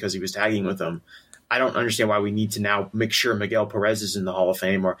events because he was tagging with them. I don't understand why we need to now make sure Miguel Perez is in the Hall of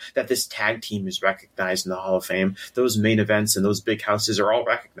Fame, or that this tag team is recognized in the Hall of Fame. Those main events and those big houses are all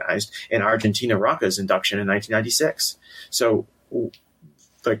recognized in Argentina Rocca's induction in 1996. So,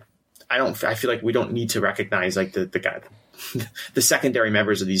 like, I feel like we don't need to recognize like the secondary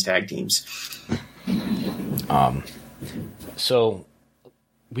members of these tag teams. So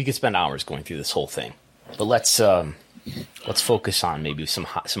we could spend hours going through this whole thing, but let's focus on maybe some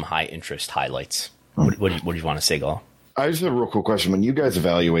high interest highlights. What do you want to say, Gol? I just have a real quick question. When you guys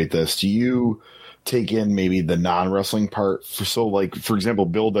evaluate this, do you take in maybe the non-wrestling part. For example,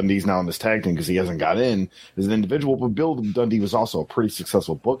 Bill Dundee's now in this tag team because he hasn't got in as an individual, but Bill Dundee was also a pretty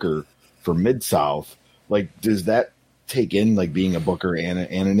successful booker for Mid-South. Like, does that take in like being a booker and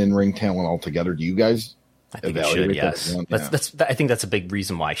an in-ring talent altogether? Do you guys I think it should, yes. I think that's a big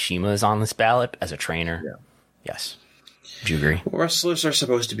reason why Shima is on this ballot as a trainer. Yeah. Yes. Do you agree? Well, wrestlers are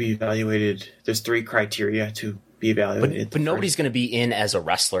supposed to be evaluated. There's 3 criteria to be evaluated. But nobody's going to be in as a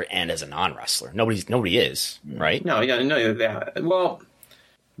wrestler and as a non-wrestler. Nobody is, right? No. Well,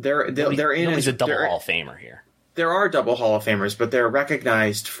 they're in. Nobody's a double Hall of Famer here. There are double Hall of Famers, but they're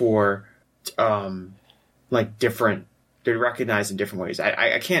recognized for, different. They're recognized in different ways.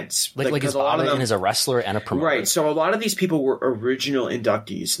 I can't is Baba in as a wrestler and a promoter? Right. So a lot of these people were original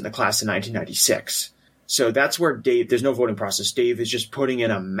inductees in the class of 1996. So that's where Dave. There's no voting process. Dave is just putting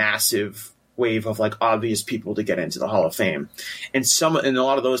in a massive wave of like obvious people to get into the Hall of Fame, and a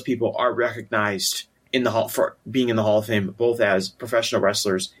lot of those people are recognized in the hall for being in the Hall of Fame, both as professional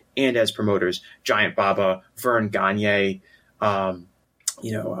wrestlers and as promoters. Giant Baba, Vern Gagne, Bill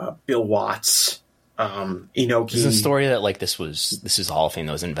Watts, Inoki. Is the story that like this is a Hall of Fame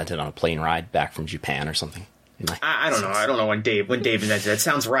that was invented on a plane ride back from Japan or something? I don't know. I don't know when Dave invented it. It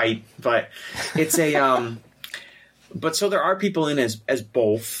sounds right, but it's a. But so there are people in as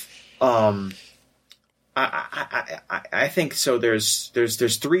both. I think so. There's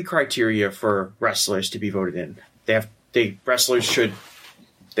 3 criteria for wrestlers to be voted in. Wrestlers should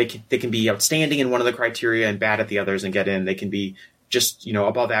they can be outstanding in one of the criteria and bad at the others and get in. They can be just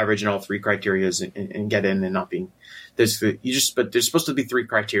above average in all 3 criteria and get in and not being. But there's supposed to be 3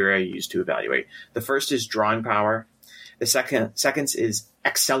 criteria used to evaluate. The first is drawing power. The second is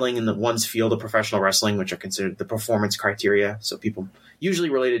excelling in one's field of professional wrestling, which are considered the performance criteria. So people usually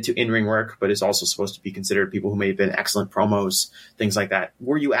related to in-ring work, but is also supposed to be considered people who may have been excellent promos, things like that.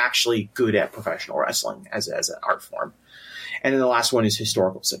 Were you actually good at professional wrestling as an art form? And then the last one is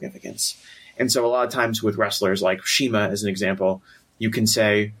historical significance. And so a lot of times with wrestlers like Shima, as an example, you can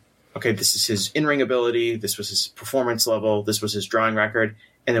say, okay, this is his in-ring ability, this was his performance level, this was his drawing record,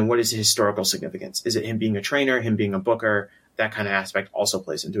 and then what is the historical significance? Is it him being a trainer, him being a booker? That kind of aspect also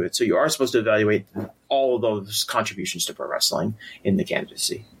plays into it. So you are supposed to evaluate all of those contributions to pro wrestling in the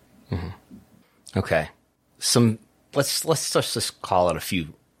candidacy. Mm-hmm. Okay. Let's just call it a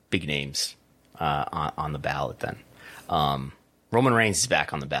few big names on the ballot then. Roman Reigns is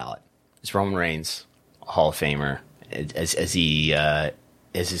back on the ballot. Is Roman Reigns a Hall of Famer as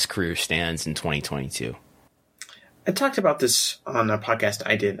his career stands in 2022? I talked about this on a podcast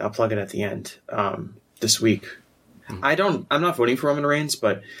I did. I'll plug it at the end this week. Mm-hmm. I'm not voting for Roman Reigns,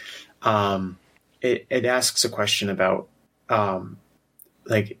 but it asks a question about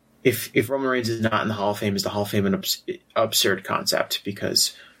if Roman Reigns is not in the Hall of Fame, is the Hall of Fame an absurd concept?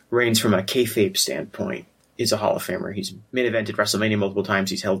 Because Reigns, from a kayfabe standpoint, is a Hall of Famer. He's main evented WrestleMania multiple times.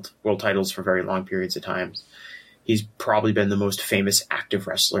 He's held world titles for very long periods of times. He's probably been the most famous active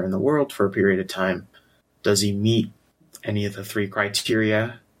wrestler in the world for a period of time. Does he meet any of the 3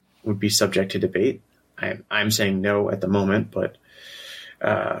 criteria? Would be subject to debate. I'm saying no at the moment, but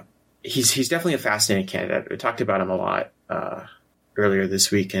he's definitely a fascinating candidate. We talked about him a lot earlier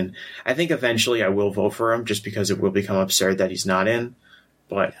this week, and I think eventually I will vote for him just because it will become absurd that he's not in,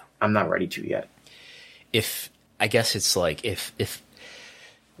 but I'm not ready to yet. I guess it's like if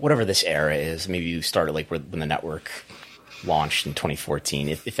whatever this era is, maybe you started like when the network launched in 2014.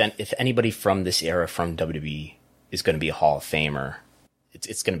 If anybody from this era from WWE is going to be a Hall of Famer,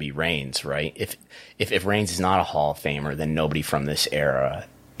 it's going to be Reigns, right? If Reigns is not a Hall of Famer, then nobody from this era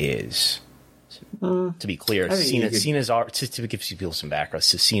is. To be clear, Cena's to give people some background.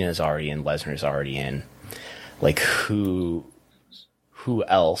 So Cena's already in, Lesnar's already in. Like who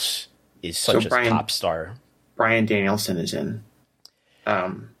else is such a top star? Bryan Danielson is in.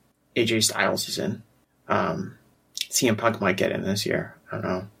 AJ Styles is in. CM Punk might get in this year. I don't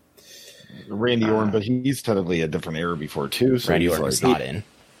know. Randy Orton, but he's technically a different era before too. So Randy Orton's not in.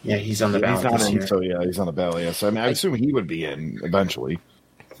 Yeah, he's on the ballot. He's not in, so yeah, he's on the ballot. Yeah, so I assume he would be in eventually.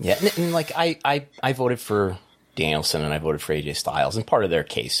 Yeah, and like I voted for Danielson and I voted for AJ Styles, and part of their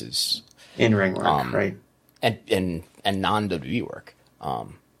cases in ring work, right, and non WWE work. But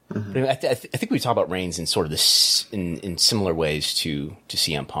I think we talk about Reigns in sort of this in similar ways to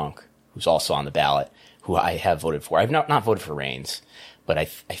CM Punk, who's also on the ballot, who I have voted for. I've not voted for Reigns, but I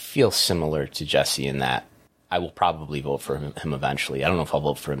feel similar to Jesse in that I will probably vote for him eventually. I don't know if I'll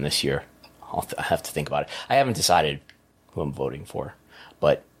vote for him this year. I have to think about it. I haven't decided who I'm voting for,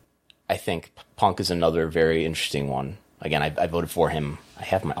 but I think Punk is another very interesting one. Again, I voted for him. I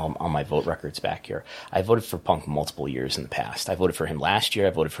have all my vote records back here. I voted for Punk multiple years in the past. I voted for him last year. I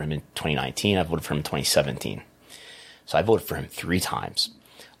voted for him in 2019. I voted for him in 2017. So I voted for him 3 times.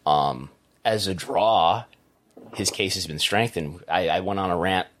 As a draw, his case has been strengthened. I went on a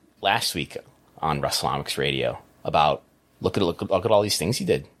rant last week on WrestleNomics Radio about look at all these things he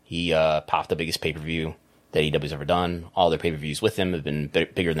did. He popped the biggest pay-per-view that AEW's ever done. All their pay-per-views with him have been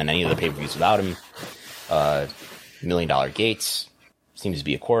bigger than any of the pay-per-views without him. $1 million gates. Seems to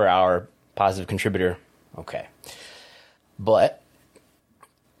be a quarter-hour positive contributor. Okay. But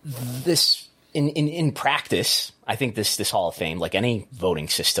this, in practice, I think this Hall of Fame, like any voting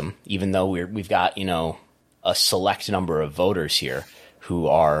system, even though we've got, a select number of voters here who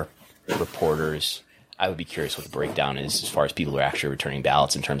are reporters, I would be curious what the breakdown is as far as people who are actually returning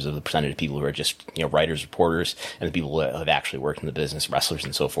ballots in terms of the percentage of people who are just, writers, reporters, and the people who have actually worked in the business, wrestlers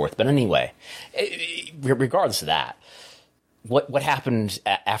and so forth. But anyway, regardless of that, what happened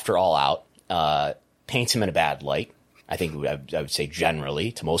after All Out paints him in a bad light, I think I would say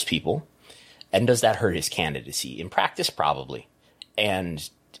generally to most people. And does that hurt his candidacy? In practice, probably. And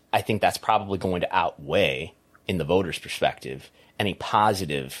I think that's probably going to outweigh, in the voters' perspective, any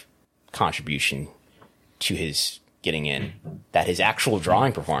positive contribution to his getting in, that his actual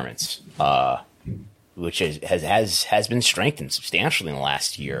drawing performance, which has been strengthened substantially in the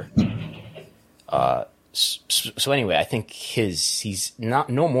last year. So anyway, I think he's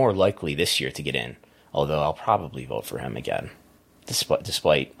no more likely this year to get in, although I'll probably vote for him again, despite the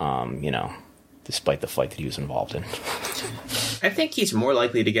fight that he was involved in. I think he's more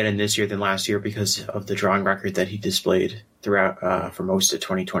likely to get in this year than last year because of the drawing record that he displayed throughout for most of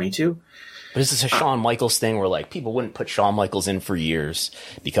 2022. But is this a Shawn Michaels thing where like people wouldn't put Shawn Michaels in for years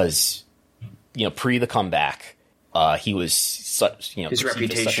because, pre the comeback, he was such, his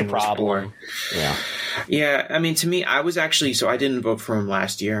reputation such a problem. Yeah. I mean, to me, I was actually, so I didn't vote for him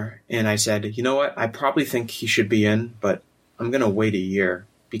last year. And I said, you know what? I probably think he should be in, but I'm going to wait a year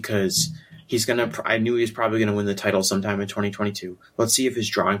because I knew he was probably going to win the title sometime in 2022. Let's see if his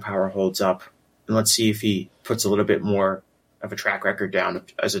drawing power holds up. And let's see if he puts a little bit more of a track record down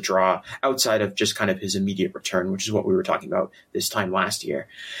as a draw outside of just kind of his immediate return, which is what we were talking about this time last year.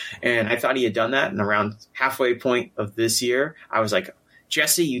 And I thought he had done that. And around halfway point of this year, I was like,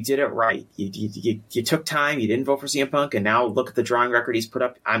 Jesse, you did it right. You took time. You didn't vote for CM Punk. And now look at the drawing record he's put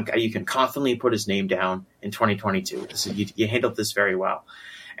up. You can confidently put his name down in 2022. So you handled this very well.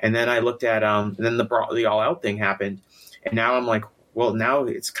 And then I looked at, then the All Out thing happened. And now I'm like, well, now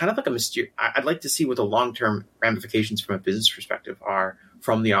it's kind of like a mysterious. I'd like to see what the long-term ramifications from a business perspective are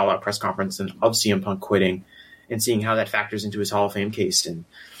from the All Out press conference and of CM Punk quitting and seeing how that factors into his Hall of Fame case. And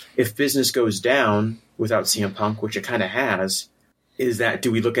if business goes down without CM Punk, which it kind of has,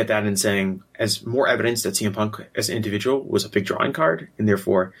 do we look at that and saying as more evidence that CM Punk as an individual was a big drawing card and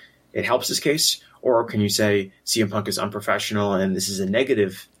therefore it helps his case? Or can you say CM Punk is unprofessional and this is a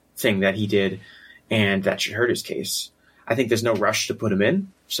negative thing that he did and that should hurt his case? I think there's no rush to put him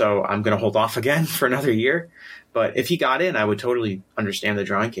in, so I'm going to hold off again for another year. But if he got in, I would totally understand the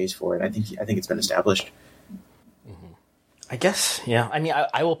drawing case for it. I think it's been established. Mm-hmm. I guess, yeah. I mean,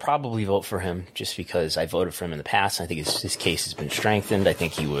 I will probably vote for him just because I voted for him in the past. I think his case has been strengthened. I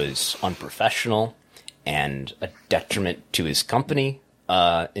think he was unprofessional and a detriment to his company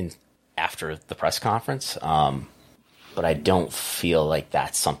after the press conference. But I don't feel like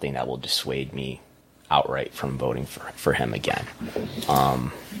that's something that will dissuade me outright from voting for him again.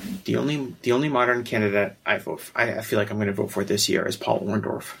 The only modern candidate I feel like I'm going to vote for this year is Paul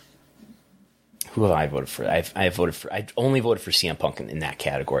Orndorff. Who have I voted for? I only voted for CM Punk in that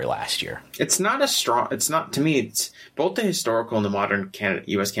category last year. It's not to me, it's both the historical and the modern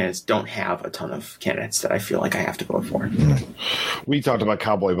U.S. candidates don't have a ton of candidates that I feel like I have to vote for. We talked about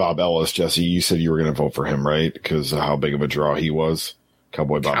Cowboy Bob Ellis, Jesse. You said you were going to vote for him, right? Because of how big of a draw he was.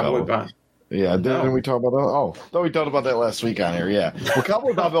 Cowboy Bob Ellis. Yeah, didn't we talk about that? Oh, thought we talked about that last week on here. Yeah. Well,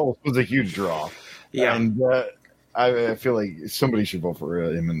 Cowboy Bob Ellis was a huge draw. Yeah. And I feel like somebody should vote for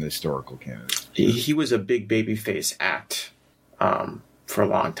him in the historical candidate. He was a big babyface act for a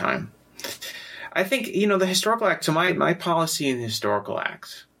long time. I think, the historical act, so my policy in the historical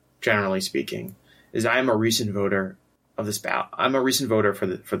acts, generally speaking, is I am a recent voter of this ballot. I'm a recent voter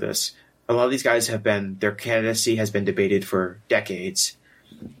for this. A lot of these guys their candidacy has been debated for decades.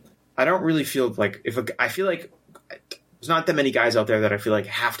 I don't really feel like I feel like there's not that many guys out there that I feel like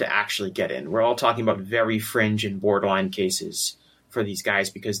have to actually get in. We're all talking about very fringe and borderline cases for these guys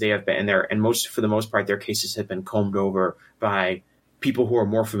because they have been in there, and for the most part, their cases have been combed over by people who are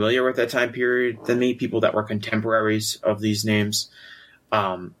more familiar with that time period than me, people that were contemporaries of these names.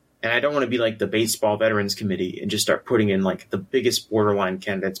 and I don't want to be like the baseball veterans committee and just start putting in like the biggest borderline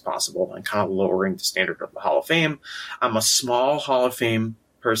candidates possible and kind of lowering the standard of the Hall of Fame. I'm a small Hall of Fame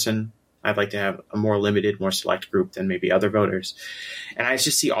person. I'd like to have a more limited, more select group than maybe other voters. And I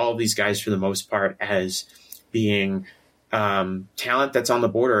just see all of these guys for the most part as being talent that's on the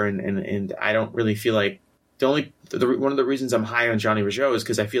border. And I don't really feel like one of the reasons I'm high on Johnny Rougeau is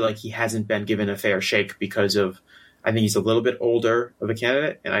because I feel like he hasn't been given a fair shake because of, I think he's a little bit older of a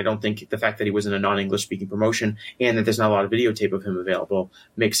candidate. And I don't think the fact that he was in a non-English speaking promotion and that there's not a lot of videotape of him available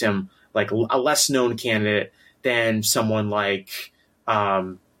makes him like a less known candidate than someone like,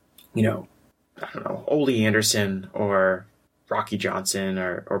 I don't know, Ole Anderson or Rocky Johnson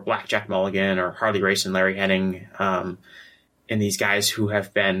or Blackjack Mulligan or Harley Race and Larry Henning, and these guys who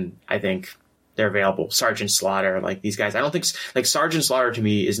have been, I think, they're available. Sergeant Slaughter, like these guys. I don't think, like Sergeant Slaughter to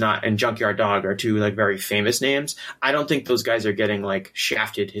me is not, and Junkyard Dog are two like very famous names. I don't think those guys are getting like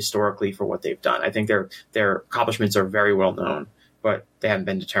shafted historically for what they've done. I think their accomplishments are very well known, but they haven't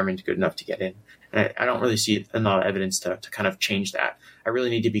been determined good enough to get in. And I don't really see a lot of evidence to kind of change that. I really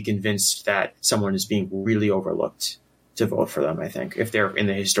need to be convinced that someone is being really overlooked to vote for them, I think, if they're in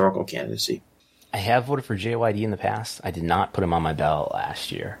the historical candidacy. I have voted for JYD in the past. I did not put him on my ballot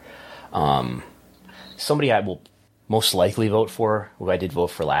last year. Somebody I will most likely vote for, who I did vote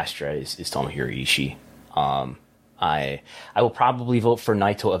for last year, is Tomohiro Ishii. I will probably vote for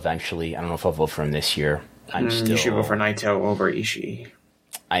Naito eventually. I don't know if I'll vote for him this year. You should vote for Naito over Ishii.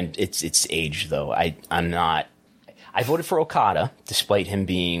 It's age though. I'm not. I voted for Okada despite him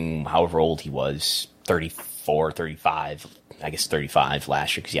being however old he was, 34, 35. I guess 35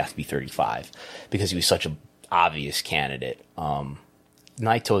 last year because he has to be 35 because he was such an obvious candidate.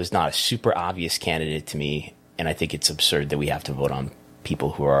 Naito is not a super obvious candidate to me, and I think it's absurd that we have to vote on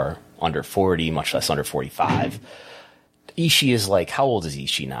people who are under 40, much less under 45. Ishii is like, how old is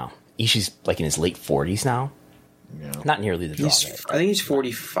Ishii now? Ishii's like in his late 40s now. Yeah. Not nearly the draw. I think he's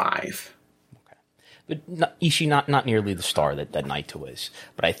 45. Okay, but Ishii not nearly the star that Naito is.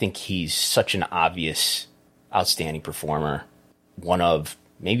 But I think he's such an obvious, outstanding performer, one of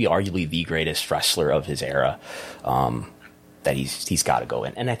maybe arguably the greatest wrestler of his era. That he's got to go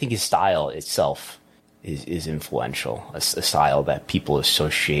in, and I think his style itself is influential. A style that people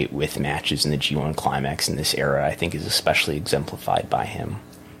associate with matches in the G1 Climax in this era, I think, is especially exemplified by him.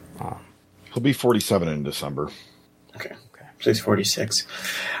 He'll be 47 in December. Okay. So he's 46.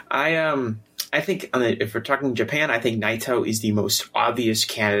 I think if we're talking Japan, I think Naito is the most obvious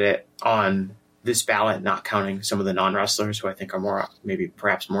candidate on this ballot, not counting some of the non-wrestlers who I think are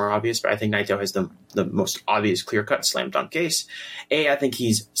perhaps more obvious, but I think Naito has the most obvious clear-cut slam dunk case. I think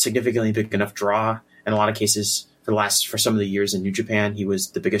he's significantly big enough draw. In a lot of cases, for some of the years in New Japan, he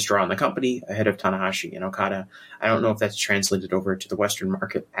was the biggest draw in the company, ahead of Tanahashi and Okada. I don't know if that's translated over to the Western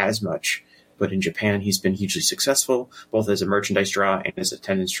market as much, but in Japan, he's been hugely successful, both as a merchandise draw and as a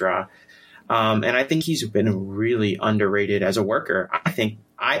attendance draw. And I think he's been really underrated as a worker. I think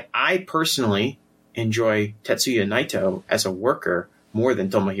I personally enjoy Tetsuya Naito as a worker more than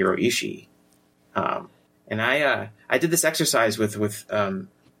Tomohiro Ishii. And I did this exercise with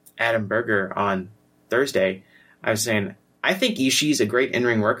Adam Berger on Thursday. I was saying, I think Ishii's a great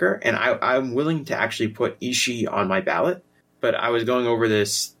in-ring worker, and I'm willing to actually put Ishii on my ballot. But I was going over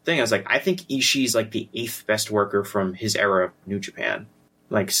this thing. I was like, I think Ishii's like the 8th best worker from his era of New Japan.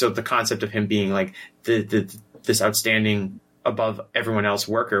 Like, so the concept of him being like this outstanding above everyone else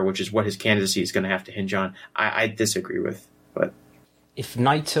worker, which is what his candidacy is going to have to hinge on, I disagree with. But if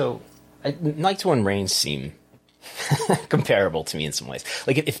Naito and Reigns seem comparable to me in some ways.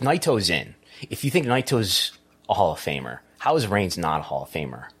 Like if Naito's in, if you think Naito's a Hall of Famer, how is Reigns not a Hall of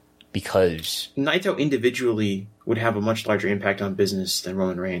Famer? Because Naito individually would have a much larger impact on business than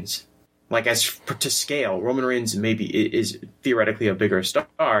Roman Reigns. Like to scale, Roman Reigns maybe is theoretically a bigger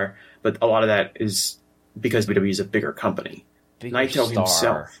star, but a lot of that is because WWE is a bigger company. Naito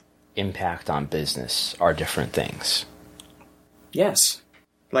himself, impact on business are different things. Yes,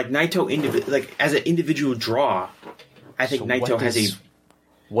 like Naito, like as an individual draw, I think Naito has a.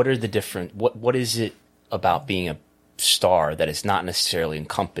 What are the different? What is it about being a star that is not necessarily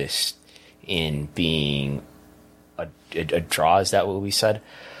encompassed in being a draw? Is that what we said?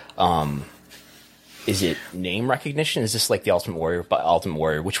 Is it name recognition? Is this like the Ultimate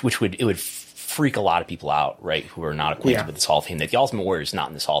Warrior, which would freak a lot of people out, right? Who are not acquainted with this Hall of Fame. That the Ultimate Warrior is not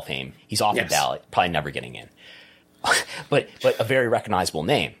in this Hall of Fame. He's off the ballot, probably never getting in. but a very recognizable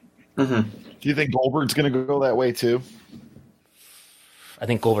name. Mm-hmm. Do you think Goldberg's going to go that way too? I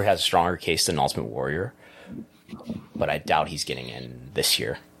think Goldberg has a stronger case than Ultimate Warrior, but I doubt he's getting in this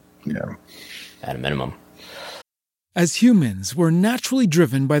year. Yeah, at a minimum. As humans, we're naturally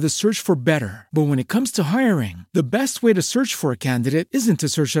driven by the search for better. But when it comes to hiring, the best way to search for a candidate isn't to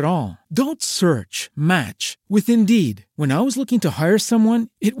search at all. Don't search, match with Indeed. When I was looking to hire someone,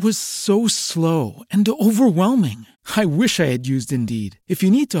 it was so slow and overwhelming. I wish I had used Indeed. If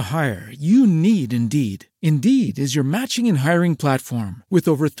you need to hire, you need Indeed. Indeed is your matching and hiring platform with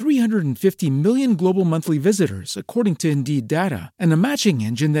over 350 million global monthly visitors, according to Indeed data, and a matching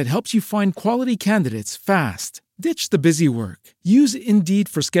engine that helps you find quality candidates fast. Ditch the busy work. Use Indeed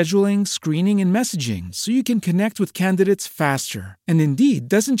for scheduling, screening, and messaging so you can connect with candidates faster. And Indeed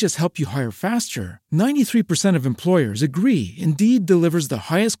doesn't just help you hire faster. 93% of employers agree Indeed delivers the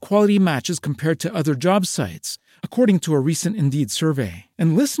highest quality matches compared to other job sites, according to a recent Indeed survey.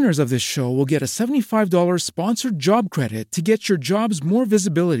 And listeners of this show will get a $75 sponsored job credit to get your jobs more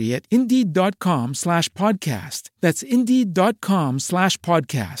visibility at Indeed.com/podcast. That's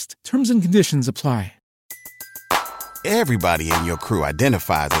Indeed.com/podcast. Terms and conditions apply. Everybody in your crew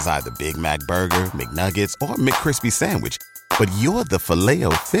identifies as either Big Mac Burger, McNuggets, or McCrispy Sandwich. But you're the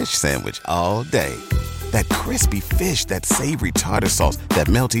Filet-O-Fish Sandwich all day. That crispy fish, that savory tartar sauce, that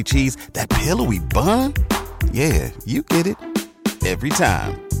melty cheese, that pillowy bun. Yeah, you get it. Every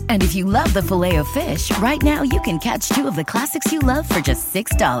time. And if you love the Filet-O-Fish, right now you can catch two of the classics you love for just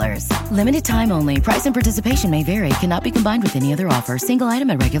 $6. Limited time only. Price and participation may vary. Cannot be combined with any other offer. Single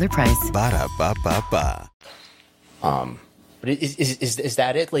item at regular price. Ba-da-ba-ba-ba. But is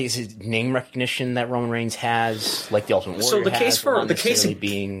that it? Like, is it name recognition that Roman Reigns has, like the Ultimate Warrior? So the has, case for the case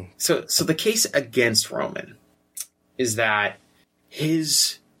being so the case against Roman is that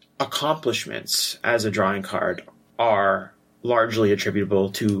his accomplishments as a drawing card are largely attributable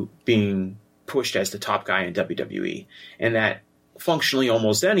to being pushed as the top guy in WWE, and that functionally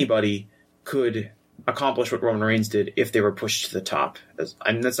almost anybody could accomplish what Roman Reigns did if they were pushed to the top.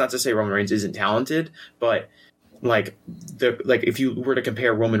 And that's not to say Roman Reigns isn't talented, but if you were to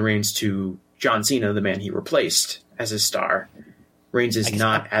compare Roman Reigns to John Cena, the man he replaced as a star, Reigns is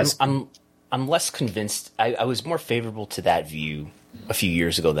not as. I'm less convinced. I was more favorable to that view a few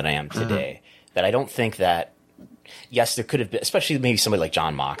years ago than I am today. That I don't think that. Yes, there could have been, especially maybe somebody like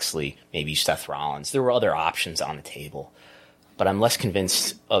Jon Moxley, maybe Seth Rollins. There were other options on the table, but I'm less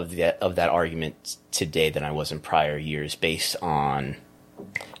convinced of that argument today than I was in prior years, based on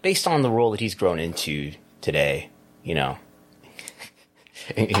the role that he's grown into today, you know,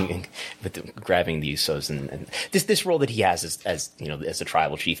 with grabbing the Usos and this role that he has as you know, as a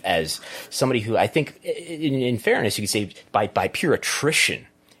tribal chief, as somebody who I think, in fairness, you could say by pure attrition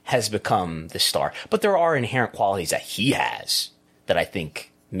has become the star. But there are inherent qualities that he has that I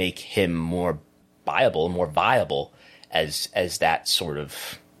think make him more viable as that sort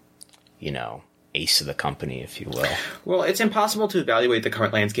of, you know, ace of the company, if you will. Well, it's impossible to evaluate the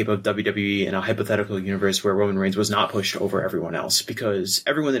current landscape of WWE in a hypothetical universe where Roman Reigns was not pushed over everyone else, because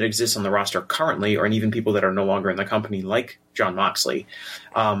everyone that exists on the roster currently, or even people that are no longer in the company, like Jon Moxley,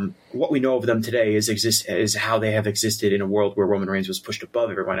 what we know of them today is how they have existed in a world where Roman Reigns was pushed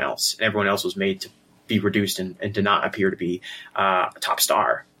above everyone else, and everyone else was made to be reduced and to not appear to be a top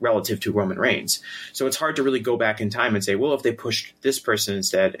star relative to Roman Reigns. So it's hard to really go back in time and say, well, if they pushed this person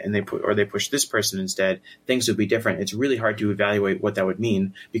instead and they pushed this person instead, things would be different. It's really hard to evaluate what that would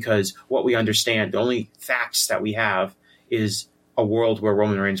mean, because what we understand, the only facts that we have is a world where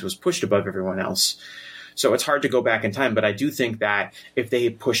Roman Reigns was pushed above everyone else. So it's hard to go back in time, but I do think that if they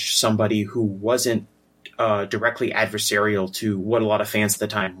had pushed somebody who wasn't directly adversarial to what a lot of fans at the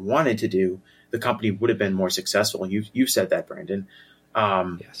time wanted to do, the company would have been more successful. You said that, Brandon.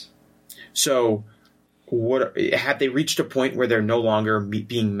 Yes. So, what have they reached a point where they're no longer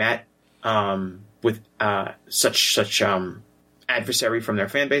being met with such adversary from their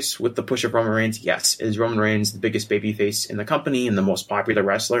fan base with the push of Roman Reigns? Yes. Is Roman Reigns the biggest babyface in the company and the most popular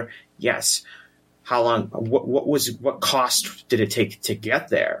wrestler? Yes. How long? What cost did it take to get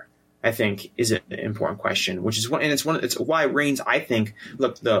there? I think is an important question, it's why Reigns, I think,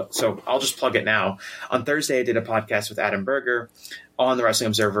 so I'll just plug it now. On Thursday, I did a podcast with Adam Berger on the Wrestling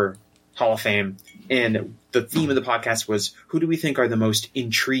Observer Hall of Fame. And the theme of the podcast was, who do we think are the most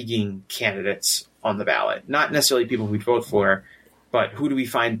intriguing candidates on the ballot? Not necessarily people we'd vote for, but who do we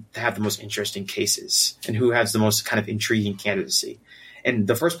find to have the most interesting cases and who has the most kind of intriguing candidacy? And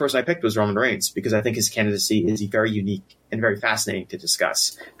the first person I picked was Roman Reigns, because I think his candidacy is very unique and very fascinating to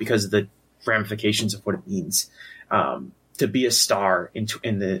discuss because of the ramifications of what it means to be a star in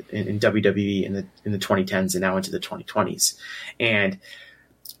WWE in the 2010s and now into the 2020s. And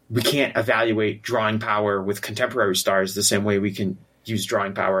we can't evaluate drawing power with contemporary stars the same way we can use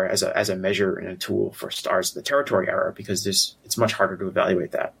drawing power as a measure and a tool for stars in the territory era, because it's much harder to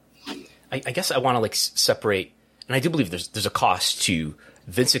evaluate that. I guess I want to separate. and I do believe there's a cost to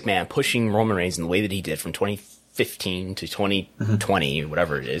Vince McMahon pushing Roman Reigns in the way that he did from 2015 to 2020,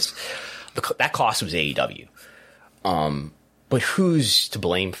 whatever it is. That cost was AEW. But who's to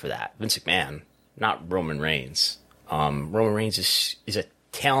blame for that? Vince McMahon, not Roman Reigns. Roman Reigns is a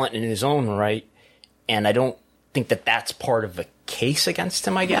talent in his own right, and I don't think that that's part of the case against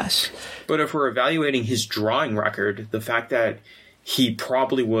him, I guess. But if we're evaluating his drawing record, the fact that he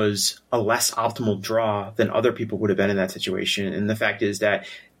probably was a less optimal draw than other people would have been in that situation, and the fact is that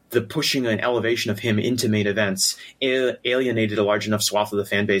the pushing an elevation of him into main events alienated a large enough swath of the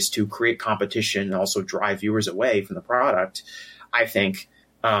fan base to create competition and also drive viewers away from the product, I think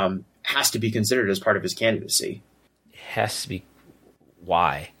has to be considered as part of his candidacy. It has to be.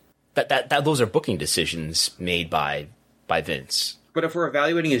 Why? That those are booking decisions made by Vince. But if we're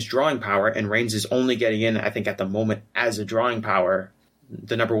evaluating his drawing power, and Reigns is only getting in, I think at the moment as a drawing power,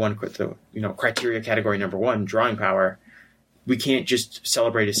 the number one, criteria category number one, drawing power, we can't just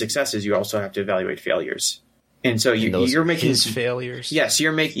celebrate his successes. You also have to evaluate failures. And so you're making his failures. Yes,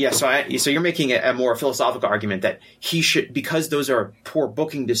 you're making so you're making a more philosophical argument that he should, because those are poor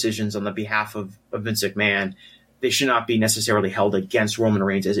booking decisions on the behalf of Vince McMahon, they should not be necessarily held against Roman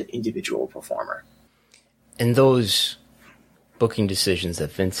Reigns as an individual performer. And those booking decisions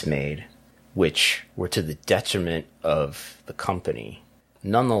that Vince made, which were to the detriment of the company,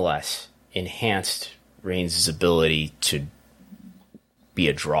 nonetheless enhanced Reigns' ability to be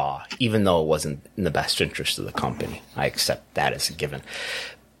a draw, even though it wasn't in the best interest of the company. I accept that as a given.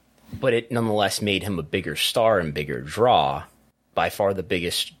 But it nonetheless made him a bigger star and bigger draw, by far the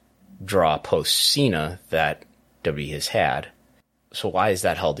biggest draw post-Cena that WWE has had. So why is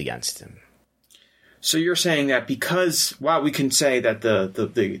that held against him? So you're saying that because, while we can say that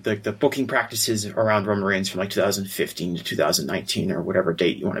the booking practices around Roman Reigns from like 2015 to 2019 or whatever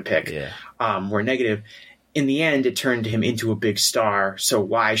date you want to pick were negative, in the end it turned him into a big star. So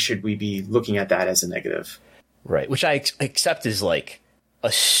why should we be looking at that as a negative? Right, which I accept is like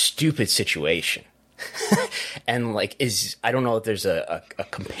a stupid situation. And I don't know if there's a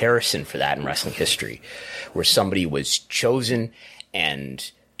comparison for that in wrestling history, where somebody was chosen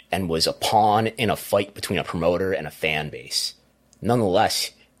and was a pawn in a fight between a promoter and a fan base.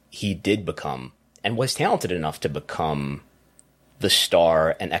 Nonetheless, he did become, and was talented enough to become, the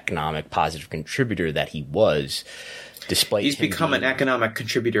star and economic positive contributor that he was, despite he's become an economic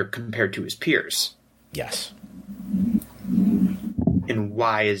contributor compared to his peers. Yes. And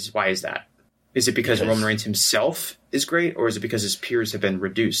why is that? Is it because Roman Reigns himself is great, or is it because his peers have been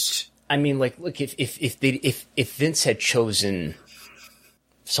reduced? I mean, look, if Vince had chosen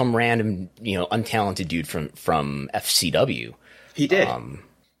some random, untalented dude from FCW, he did.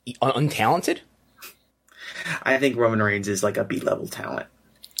 Untalented? I think Roman Reigns is like a B-level talent.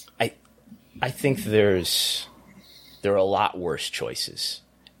 I think there are a lot worse choices,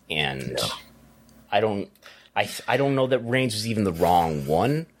 and I don't know that Reigns was even the wrong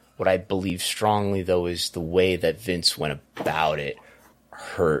one. What I believe strongly, though, is the way that Vince went about it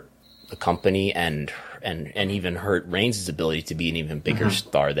hurt the company and even hurt Reigns' ability to be an even bigger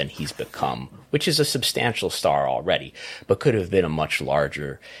star than he's become, which is a substantial star already, but could have been a much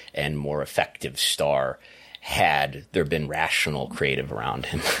larger and more effective star had there been rational creative around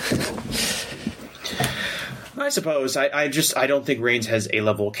him. I suppose. I don't think Reigns has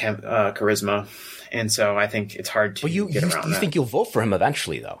A-level charisma, and so I think it's hard to get around that. You think you'll vote for him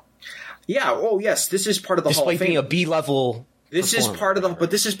eventually, though? Yeah. Oh, yes. This is part of the Hall of Fame. Despite being a B-level. This is part of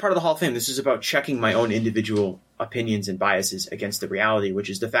the Hall of Fame. This is about checking my own individual opinions and biases against the reality, which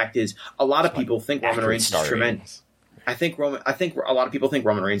is the fact is a lot of people think Roman Reigns is tremendous. I think a lot of people think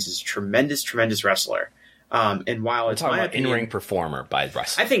Roman Reigns is a tremendous wrestler. And while it's my opinion, in-ring performer by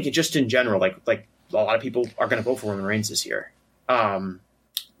wrestling, I think just in general, like a lot of people are going to vote for Roman Reigns this year. And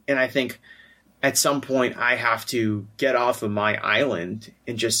I think at some point I have to get off of my island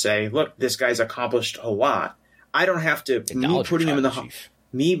and just say, look, this guy's accomplished a lot. I don't have to me putting him in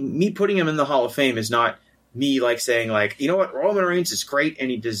the Hall of Fame is not me saying you know what, Roman Reigns is great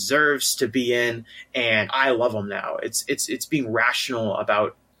and he deserves to be in and I love him now. It's being rational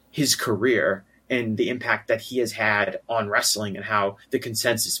about his career and the impact that he has had on wrestling and how the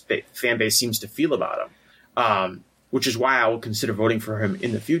consensus fan base seems to feel about him. Which is why I will consider voting for him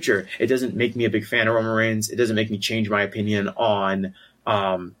in the future. It doesn't make me a big fan of Roman Reigns. It doesn't make me change my opinion on,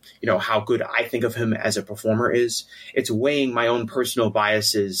 how good I think of him as a performer is. It's weighing my own personal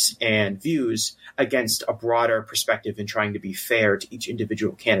biases and views against a broader perspective and trying to be fair to each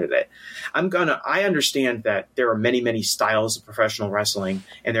individual candidate. I understand that there are many, many styles of professional wrestling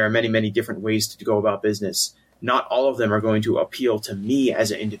and there are many, many different ways to go about business. Not all of them are going to appeal to me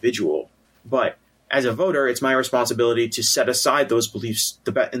as an individual, but as a voter, it's my responsibility to set aside those beliefs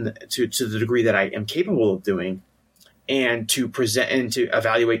to the degree that I am capable of doing, and to present and to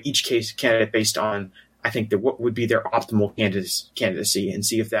evaluate each candidate based on, I think, what would be their optimal candidacy, and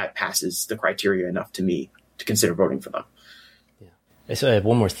see if that passes the criteria enough to me to consider voting for them. Yeah. So I have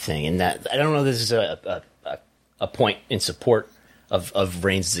one more thing, and that I don't know if this is a point in support of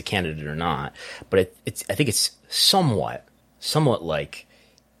Reigns as a candidate or not, but I think it's somewhat like,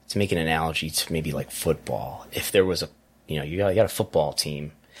 to make an analogy to maybe like football. If there was you got a football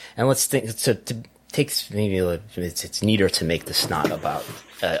team, and let's think it's neater to make this not about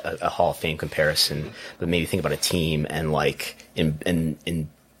a Hall of Fame comparison, but maybe think about a team, and like in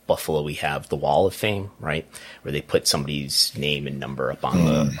Buffalo we have the Wall of Fame, right, where they put somebody's name and number up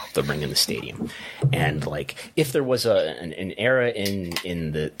on the ring in the stadium, and like if there was an era in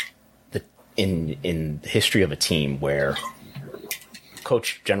the history of a team where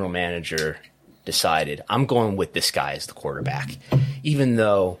coach, general manager decided, I'm going with this guy as the quarterback, even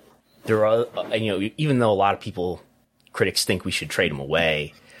though even though a lot of critics think we should trade him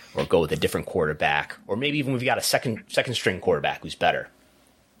away or go with a different quarterback, or maybe even we've got a second string quarterback who's better.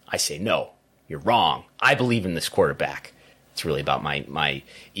 I say, no, you're wrong. I believe in this quarterback. It's really about my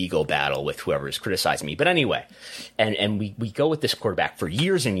ego battle with whoever is criticizing me. But anyway, and we go with this quarterback for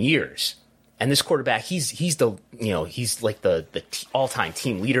years and years. And this quarterback, he's like the all-time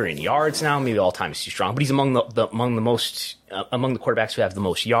team leader in yards now. Maybe all-time is too strong, but he's among the quarterbacks who have the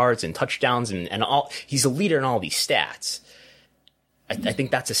most yards and touchdowns and all. He's a leader in all these stats. I think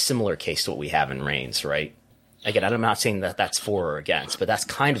that's a similar case to what we have in Reigns, right? Again, I'm not saying that that's for or against, but that's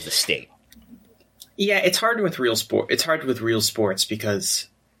kind of the state. Yeah, it's hard with real sport. It's hard with real sports because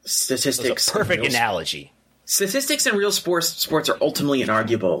statistics. That's a perfect analogy. Statistics in real sports are ultimately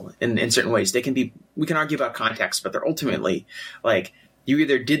inarguable in certain ways. We can argue about context, but they're ultimately like, you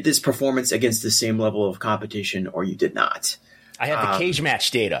either did this performance against the same level of competition or you did not. I have the cage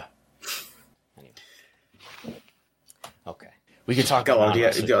match data. Okay. We can talk Gullo, about do you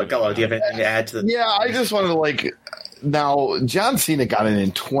have anything to add to the... Yeah, I just wanted to now John Cena got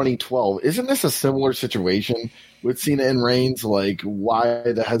in 2012. Isn't this a similar situation with Cena and Reigns? Like,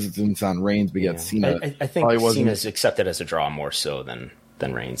 why the hesitance on Reigns, but yet Cena? I think Cena's accepted as a draw more so than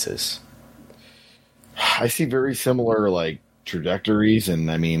Reigns is. I see very similar trajectories,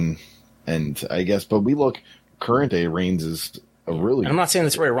 and I guess, but we look current day. Reigns is a really. I'm not saying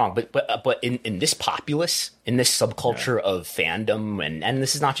that's right or wrong, but in this populace, in this subculture of fandom, and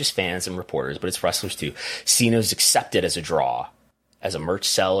this is not just fans and reporters, but it's wrestlers too. Cena's accepted as a draw, as a merch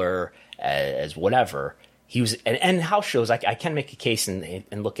seller, as whatever. He was, and house shows. I can make a case and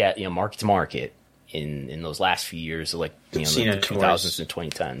look at market to market in those last few years, the 2000s and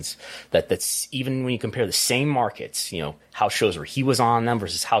 2010s. That's even when you compare the same markets, house shows where he was on them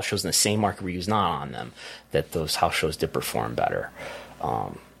versus house shows in the same market where he was not on them. That those house shows did perform better.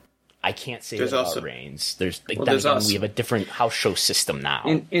 I can't say that about Reigns. We have a different house show system now.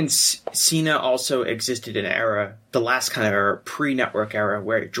 And Cena also existed in an era, the last kind of era, pre-network era,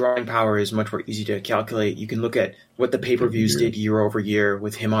 where drawing power is much more easy to calculate. You can look at what the pay-per-views did year over year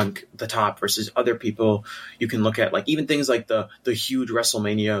with him on the top versus other people. You can look at even things like the huge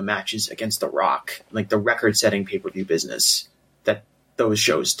WrestleMania matches against The Rock, like the record-setting pay-per-view business that those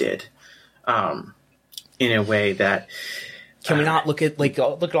shows did, in a way that. Can we not look at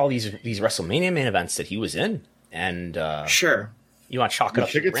all these WrestleMania main events that he was in? And sure, you want to chalk it up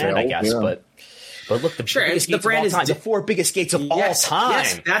to the brand, I guess, but look, the biggest gates of all time, the four biggest gates of all time.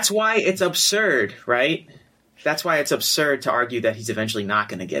 Yes, that's why it's absurd, right? That's why it's absurd to argue that he's eventually not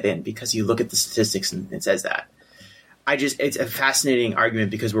going to get in, because you look at the statistics and it says that. It's a fascinating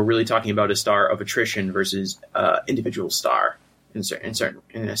argument because we're really talking about a star of attrition versus individual star in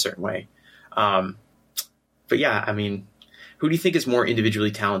a certain way. But yeah, who do you think is more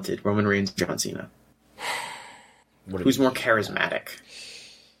individually talented, Roman Reigns or John Cena? Who's more charismatic?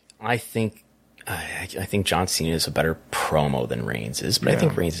 I think John Cena is a better promo than Reigns is, but I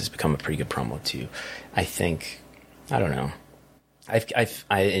think Reigns has become a pretty good promo too. I don't know.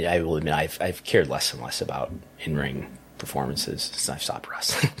 I will admit I've cared less and less about in-ring performances since I've stopped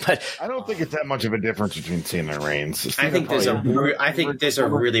wrestling. But I don't think it's that much of a difference between Cena and Reigns. I think there's a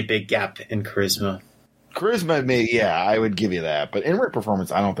really big gap in charisma. Charisma, I would give you that. But in-ring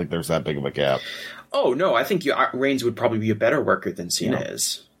performance, I don't think there's that big of a gap. Oh, no, I think Reigns would probably be a better worker than Cena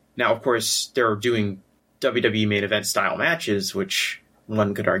is. Now, of course, they're doing WWE main event style matches, which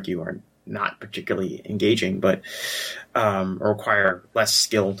one could argue are not particularly engaging, but require less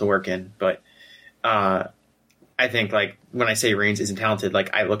skill to work in. But I think, when I say Reigns isn't talented,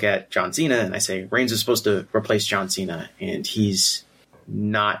 I look at John Cena and I say Reigns is supposed to replace John Cena, and he's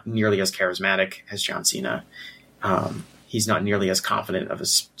not nearly as charismatic as John Cena. He's not nearly as confident of a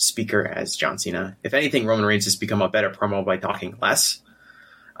speaker as John Cena. If anything, Roman Reigns has become a better promo by talking less,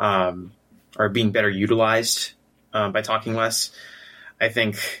 or being better utilized by talking less. I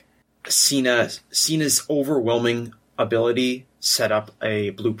think Cena's overwhelming ability set up a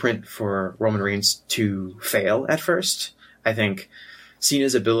blueprint for Roman Reigns to fail at first. I think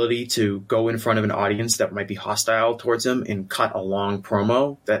Cena's ability to go in front of an audience that might be hostile towards him and cut a long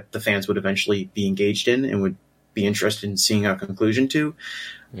promo that the fans would eventually be engaged in and would be interested in seeing a conclusion to,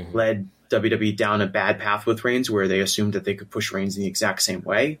 led WWE down a bad path with Reigns, where they assumed that they could push Reigns in the exact same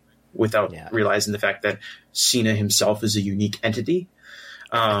way without realizing the fact that Cena himself is a unique entity.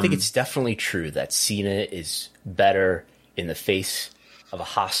 I think it's definitely true that Cena is better in the face of a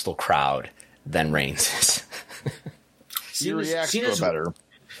hostile crowd than Reigns is. Cena's better.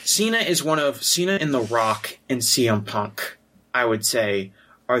 Cena and The Rock and CM Punk, I would say,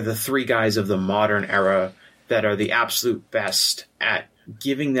 are the three guys of the modern era that are the absolute best at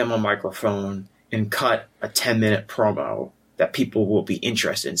giving them a microphone and cut a 10-minute promo that people will be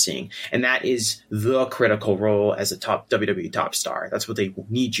interested in seeing. And that is the critical role as a top WWE top star. That's what they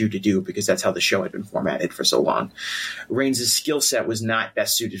need you to do, because that's how the show had been formatted for so long. Reigns' skill set was not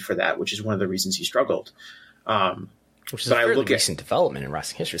best suited for that, which is one of the reasons he struggled. Which is a fairly recent development in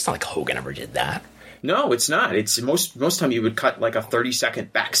wrestling history. It's not like Hogan ever did that. No, it's not. It's most time you would cut like a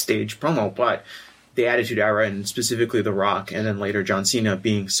 30-second backstage promo, but the Attitude Era, and specifically The Rock, and then later John Cena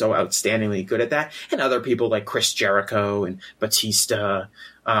being so outstandingly good at that, and other people like Chris Jericho and Batista,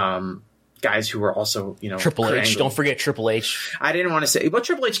 guys who were also, Triple H. Don't forget Triple H. I didn't want to say, but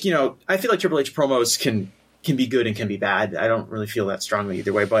Triple H, I feel like Triple H promos can be good and can be bad. I don't really feel that strongly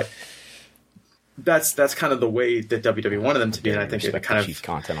either way, but that's kind of the way that WWE wanted them to be, and I think it kind of chief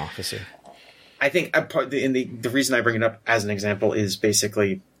content officer. I think the reason I bring it up as an example is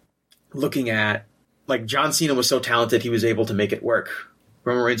basically looking at, like, John Cena was so talented he was able to make it work.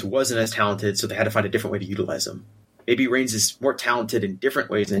 Roman Reigns wasn't as talented, so they had to find a different way to utilize him. Maybe Reigns is more talented in different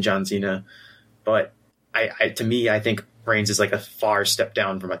ways than John Cena, but to me, I think Reigns is like a far step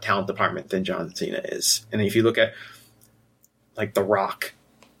down from a talent department than John Cena is. And if you look at like The Rock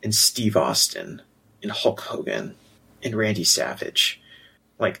and Steve Austin and Hulk Hogan and Randy Savage,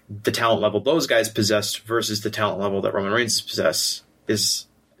 like the talent level those guys possessed versus the talent level that Roman Reigns possess is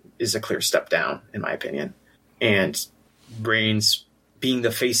a clear step down, in my opinion. And Reigns being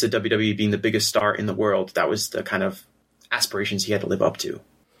the face of WWE, being the biggest star in the world, that was the kind of aspirations he had to live up to.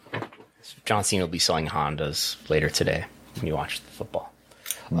 John Cena will be selling Hondas later today when you watch the football.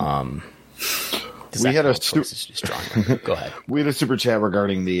 We had Go ahead. We had a super chat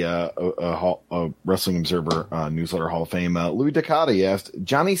regarding the Wrestling Observer newsletter Hall of Fame. Louis Ducati asked,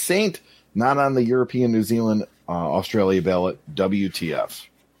 Johnny Saint not on the European, New Zealand, Australia ballot. WTF?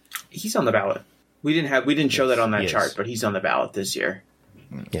 He's on the ballot. We didn't show that on that chart, but he's on the ballot this year.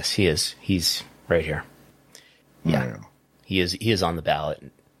 Yes, he is. He's right here. Yeah, he is. He is on the ballot.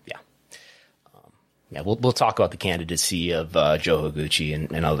 Yeah, we'll talk about the candidacy of Joe Higuchi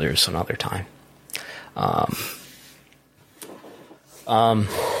and others another time.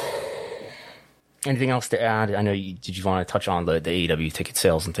 Anything else to add? I know did you want to touch on the AEW ticket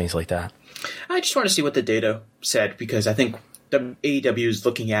sales and things like that? I just want to see what the data said, because I think the AEW is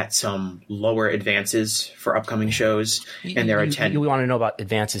looking at some lower advances for upcoming shows, and their attendance. You want to know about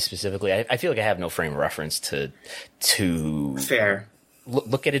advances specifically? I feel like I have no frame of reference to fair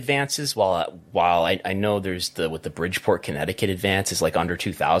look at advances. While I know there's with the Bridgeport, Connecticut advance is like under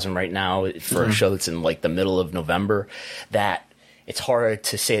 2,000 right now for a show that's in like the middle of November. That it's hard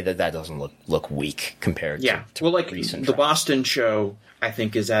to say that doesn't look weak compared to well, like recent the trends. Boston show, I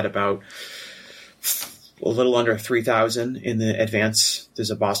think is at about a little under 3,000 in the advance.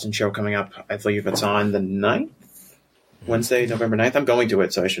 There's a Boston show coming up. I believe it's on the 9th, Wednesday, November 9th. I'm going to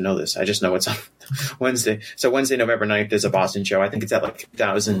it, so I should know this. I just know it's on Wednesday. So Wednesday, November 9th, there's a Boston show. I think it's at like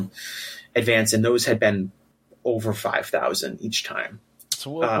 3,000 advance, and those had been over 5,000 each time. So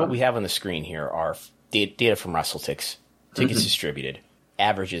what we have on the screen here are data from WrestleTix, tickets distributed,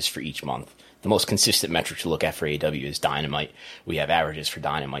 averages for each month. The most consistent metric to look at for AEW is Dynamite. We have averages for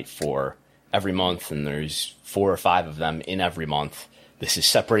Dynamite for every month, and there's 4 or 5 of them in every month. This is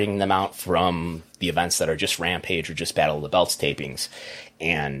separating them out from the events that are just Rampage or just Battle of the Belts tapings.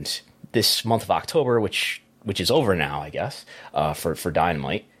 And this month of October, which is over now, I guess, for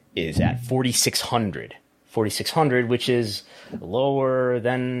Dynamite, is at 4,600. 4,600, which is lower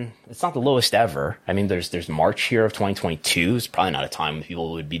than, it's not the lowest ever. I mean, there's March here of 2022. It's probably not a time when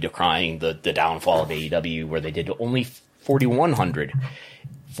people would be decrying the downfall of AEW, where they did only 4,100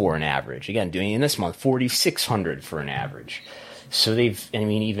 for an average. Again, doing in this month, 4,600 for an average. So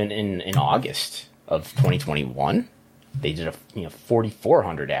even in August of 2021, they did a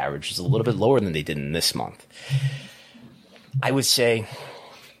 4,400 average, which is a little bit lower than they did in this month. I would say,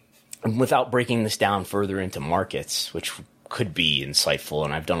 without breaking this down further into markets, which could be insightful,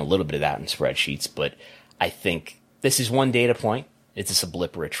 and I've done a little bit of that in spreadsheets, but I think this is one data point. Is this a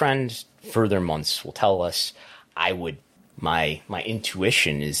blip or a trend? Further months will tell us. My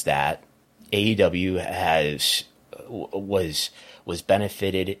intuition is that AEW was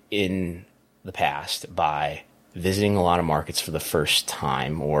benefited in the past by visiting a lot of markets for the first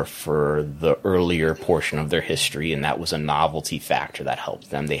time or for the earlier portion of their history, and that was a novelty factor that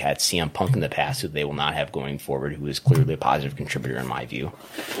helped them. They had CM Punk in the past, who they will not have going forward, who is clearly a positive contributor in my view.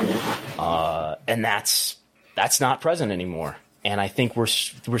 And that's not present anymore. And I think we're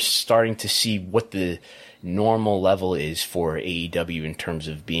starting to see what the normal level is for AEW in terms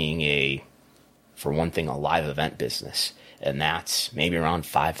of being for one thing, a live event business, and that's maybe around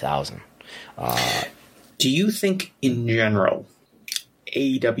 5,000. Do you think, in general,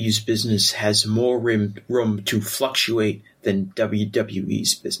 AEW's business has more room to fluctuate than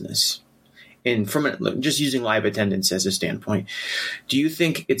WWE's business? And just using live attendance as a standpoint, do you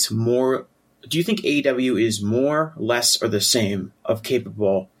think AEW is more, less, or the same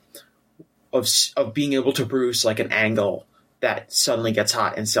capable of being able to produce like an angle that suddenly gets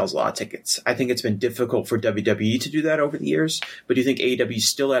hot and sells a lot of tickets? I think it's been difficult for WWE to do that over the years, but do you think AEW is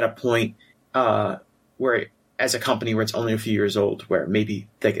still at a point where, as a company where it's only a few years old, where maybe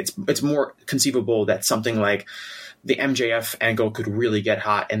like it's more conceivable that something like the MJF angle could really get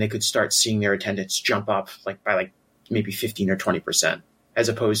hot and they could start seeing their attendance jump up by maybe 15 or 20%, as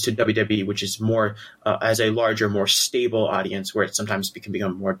opposed to WWE, which is more as a larger, more stable audience, where it sometimes can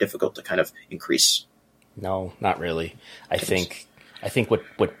become more difficult to kind of increase? No, not really. I think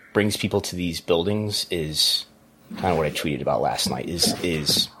what brings people to these buildings is kind of what I tweeted about last night. Is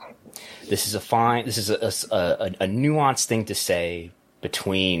this is a nuanced thing to say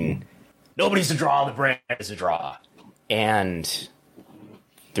between nobody's a draw, the brand is a draw, and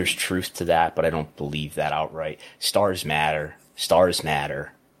there's truth to that, but I don't believe that outright. Stars matter.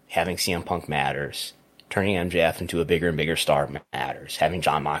 Having CM Punk matters. Turning MJF into a bigger and bigger star matters. Having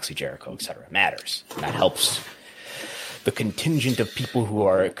Jon Moxley, Jericho, etc. matters. And that helps the contingent of people who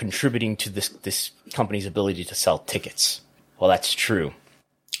are contributing to this company's ability to sell tickets. Well, that's true.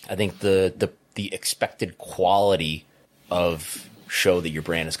 I think the expected quality of show that your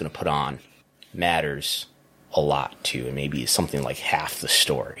brand is going to put on matters a lot too, and maybe something like half the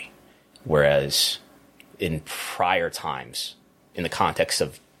story. Whereas in prior times, in the context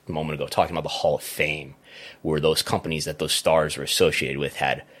of a moment ago, talking about the Hall of Fame, where those companies that those stars were associated with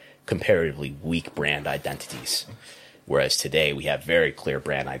had comparatively weak brand identities. Whereas today we have very clear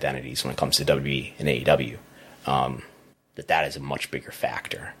brand identities when it comes to WWE and AEW. That is a much bigger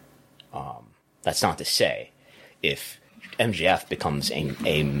factor. That's not to say if MJF becomes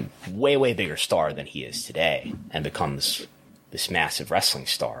a way, way bigger star than he is today and becomes this massive wrestling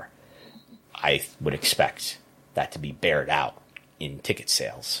star, I would expect that to be bared out in ticket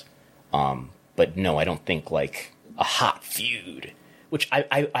sales. But no, I don't think like a hot feud, which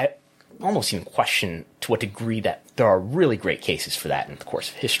I almost even question to what degree that there are really great cases for that in the course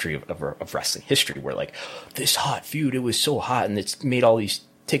of history of wrestling history, where like this hot feud, it was so hot and it's made all these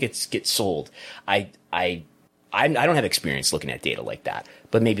tickets get sold. I don't have experience looking at data like that,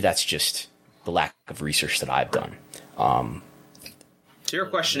 but maybe that's just the lack of research that I've done. So you're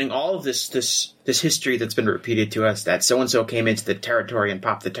questioning all of this history that's been repeated to us, that so-and-so came into the territory and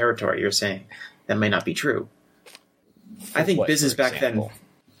popped the territory. You're saying that may not be true. I think business back then.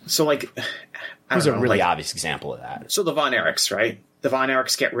 So like, who's a really obvious example of that? So the Von Erichs, right? The Von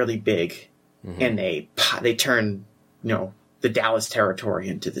Erichs get really big, and they turn, the Dallas territory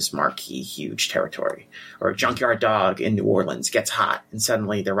into this marquee, huge territory. Or Junkyard Dog in New Orleans gets hot, and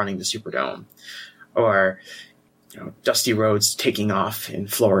suddenly they're running the Superdome. Or Dusty Rhodes taking off in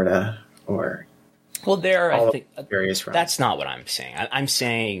Florida. Or I think various rounds. That's not what I'm saying. I'm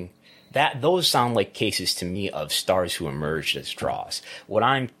saying that those sound like cases to me of stars who emerged as draws. What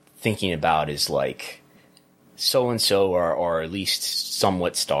I'm thinking about is like so-and-so or at least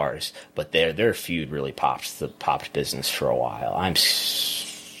somewhat stars, but their feud really popped business for a while.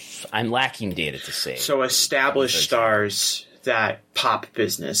 I'm lacking data to say. So established stars that pop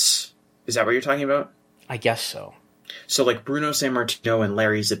business. Is that what you're talking about? I guess so. So like Bruno Sammartino and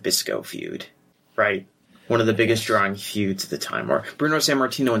Larry Zbyszko feud, right? One of the biggest drawing feuds at the time. Or Bruno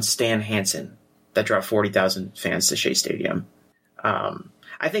Sammartino and Stan Hansen that draw 40,000 fans to Shea Stadium.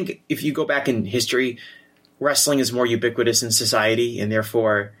 I think if you go back in history, wrestling is more ubiquitous in society, and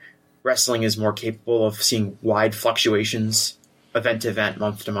therefore wrestling is more capable of seeing wide fluctuations event to event,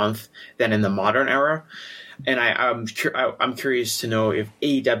 month to month than in the modern era. And I'm curious to know if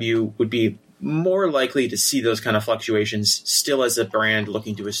AEW would be more likely to see those kind of fluctuations still as a brand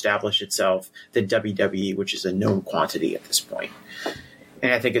looking to establish itself than WWE, which is a known quantity at this point.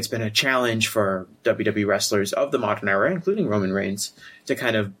 And I think it's been a challenge for WWE wrestlers of the modern era, including Roman Reigns, to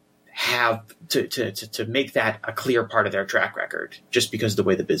kind of have to make that a clear part of their track record, just because of the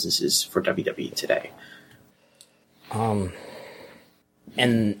way the business is for WWE today. And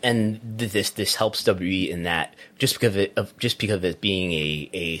this helps WWE in that just because of it being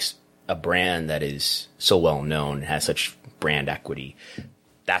a brand that is so well known and has such brand equity,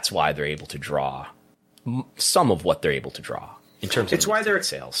 that's why they're able to draw some of what they're able to draw in terms of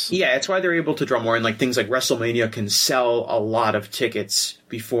sales. Yeah, it's why they're able to draw more, and like things like WrestleMania can sell a lot of tickets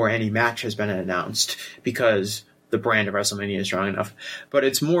before any match has been announced because the brand of WrestleMania is strong enough. But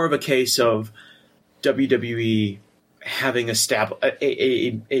it's more of a case of WWE having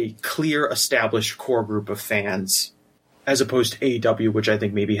a clear established core group of fans, as opposed to AEW, which I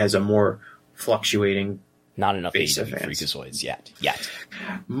think maybe has a more fluctuating. Not enough AEW freakazoids yet.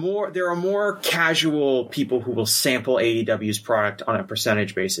 There are more casual people who will sample AEW's product on a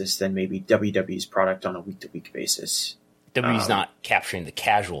percentage basis than maybe WWE's product on a week-to-week basis. WWE's not capturing the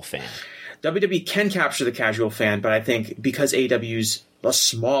casual fan. WWE can capture the casual fan, but I think because AEW's a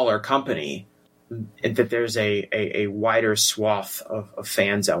smaller company, that there's a wider swath of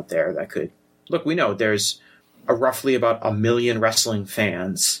fans out there that could... Look, we know there's roughly about 1 million wrestling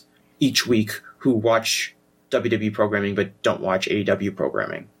fans each week who watch WWE programming but don't watch AEW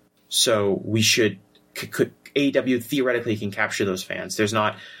programming. So AEW theoretically can capture those fans. There's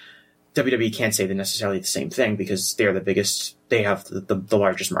not... WWE can't say they're necessarily the same thing because they're the biggest... They have the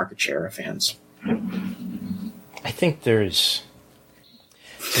largest market share of fans. I think there's...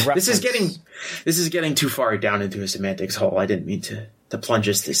 This is getting too far down into a semantics hole. I didn't mean to plunge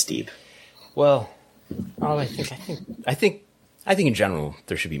us this deep. Well, I think in general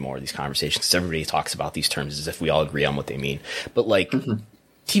there should be more of these conversations because everybody talks about these terms as if we all agree on what they mean. But like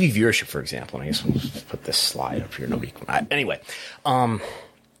TV viewership, for example, and I guess we'll put this slide up here. Anyway,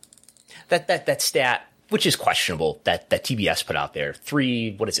 that stat, which is questionable, that TBS put out there,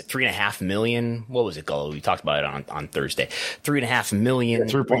 3.5 million? What was it, Gullo? We talked about it on Thursday. 3.5 million,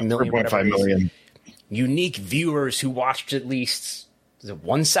 3.5 million unique viewers who watched at least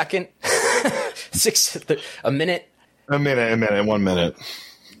 1 second, a minute. 1 minute.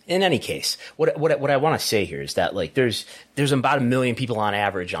 In any case, what I want to say here is that like there's about 1 million people on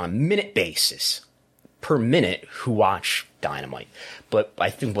average on a minute basis per minute who watch Dynamite. But I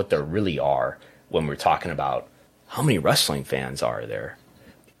think what there really are, when we're talking about how many wrestling fans are there,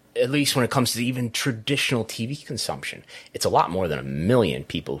 at least when it comes to even traditional TV consumption, it's a lot more than 1 million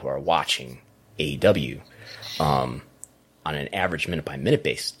people who are watching AEW. On an average minute-by-minute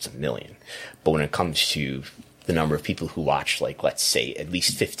basis, it's 1 million. But when it comes to the number of people who watch, like, let's say, at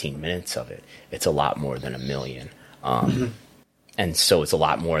least 15 minutes of it, it's a lot more than 1 million. And so it's a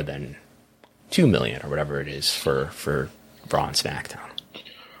lot more than 2 million or whatever it is for Raw and SmackDown.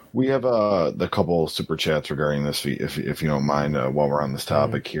 We have the couple super chats regarding this, if you don't mind, while we're on this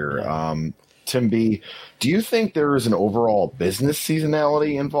topic here. Yeah. Tim B, do you think there is an overall business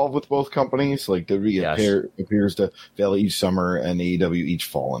seasonality involved with both companies? Like WWE appears to valley each summer and AEW each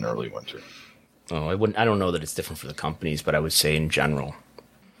fall and early winter. Oh, I don't know that it's different for the companies, but I would say in general,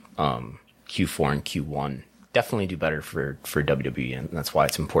 Q4 and Q1 definitely do better for WWE, and that's why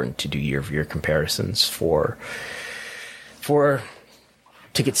it's important to do year-over-year comparisons for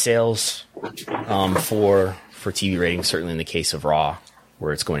ticket sales, for TV ratings. Certainly in the case of Raw,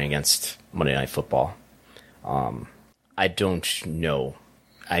 where it's going against Monday Night Football. I don't know.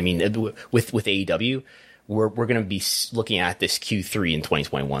 I mean, with AEW, we're going to be looking at this Q3 in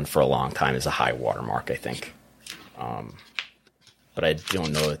 2021 for a long time as a high watermark, I think. But I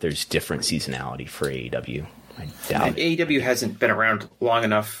don't know that there's different seasonality for AEW. I doubt it. AEW hasn't been around long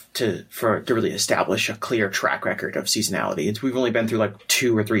enough to really establish a clear track record of seasonality. We've only been through like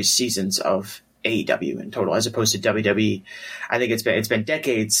 2 or 3 seasons of AEW in total, as opposed to WWE. I think it's been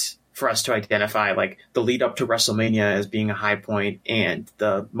decades for us to identify like the lead up to WrestleMania as being a high point and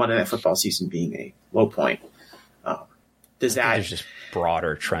the Monday Night Football season being a low point. There's just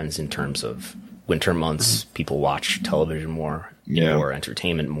broader trends in terms of winter months, people watch television more, indoor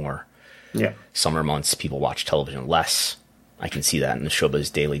entertainment more. Yeah. Summer months, people watch television less. I can see that in the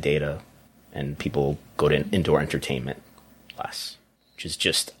Showbiz daily data, and people go to indoor entertainment less, which is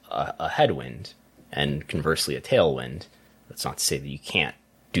just a headwind, and conversely a tailwind. That's not to say that you can't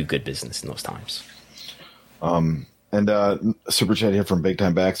do good business in those times. And super chat here from Big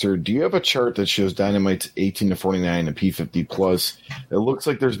Time Baxter. Do you have a chart that shows Dynamite's 18-49 and P50 plus? It looks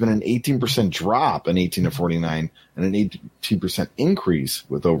like there's been an 18% drop in 18-49 and an 18% increase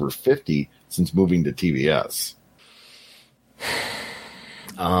with over 50 since moving to TBS.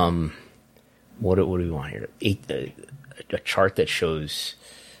 What do we want here? A chart that shows.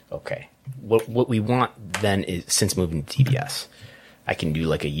 Okay, what we want then is, since moving to TBS, I can do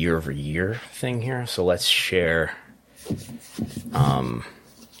like a year over year thing here. So let's share.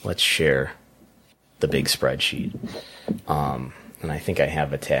 Let's share the big spreadsheet. And I think I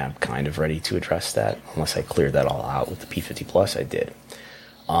have a tab kind of ready to address that, unless I cleared that all out with the P50 plus. I did.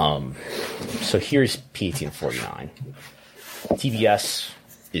 So here's P1849. TBS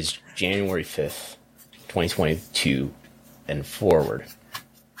is January 5th, 2022 and forward.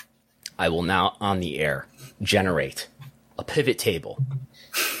 I will now on the air generate a pivot table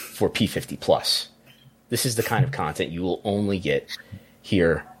for P50 plus. This is the kind of content you will only get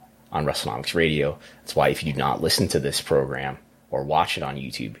here on WrestleNomics Radio. That's why if you do not listen to this program or watch it on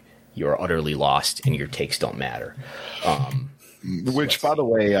YouTube, you are utterly lost and your takes don't matter. Which, by the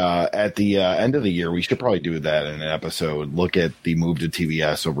way, at the end of the year, we should probably do that in an episode. Look at the move to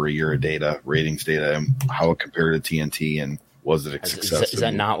TBS over a year of data, ratings data, and how it compared to TNT, and was it a success? Is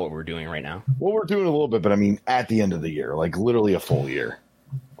that not what we're doing right now? Well, we're doing a little bit, but I mean, at the end of the year, like literally a full year.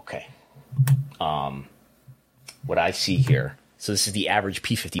 Okay. What I see here, so this is the average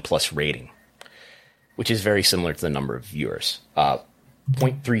P50 plus rating, which is very similar to the number of viewers.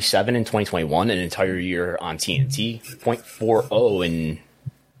 0.37 in 2021, an entire year on TNT. 0.40 in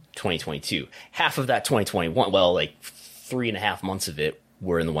 2022. Half of that 2021, well, like 3.5 months of it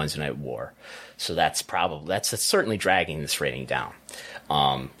were in the Wednesday Night War. So that's certainly dragging this rating down.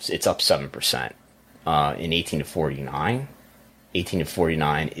 It's up 7%. In 18-49,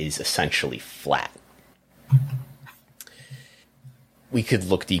 18-49 is essentially flat. We could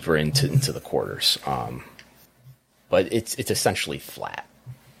look deeper into the quarters. But it's essentially flat.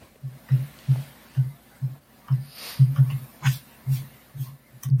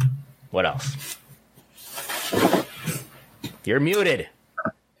 What else? You're muted.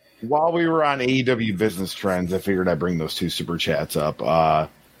 While we were on AEW business trends, I figured I'd bring those two super chats up. But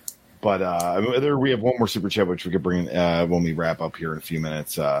we have one more super chat which we could bring when we wrap up here in a few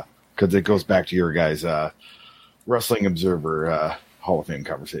minutes, because it goes back to your guys' Wrestling Observer Hall of Fame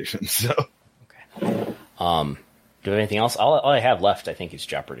conversation. So, okay. Do we have anything else? All I have left, I think, is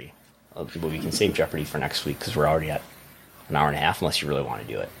Jeopardy. But we can save Jeopardy for next week because we're already at an hour and a half, unless you really want to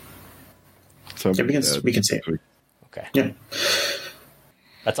do it. So yeah, we can save it. Okay. Yeah.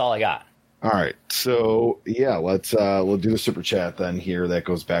 That's all I got. All right. So, yeah, we'll do the super chat then here. That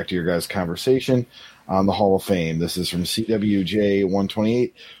goes back to your guys' conversation on the Hall of Fame. This is from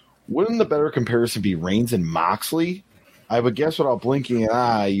CWJ128. Wouldn't the better comparison be Reigns and Moxley? I would guess without blinking an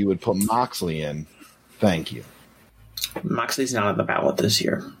eye, you would put Moxley in. Thank you. Moxley's not on the ballot this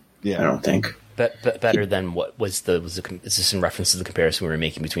year. Yeah, I don't think. Better than what was is this in reference to the comparison we were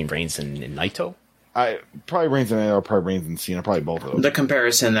making between Reigns and Naito? Probably Reigns and Naito, probably Reigns and Cena, probably both of them. The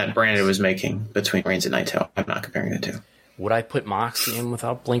comparison that Brandon was making between Reigns and Naito, I'm not comparing the two. Would I put Moxley in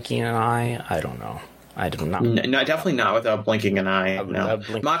without blinking an eye? I don't know. I do not. No, definitely not without blinking an eye. No.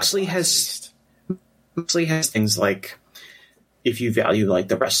 Moxley has things like, if you value like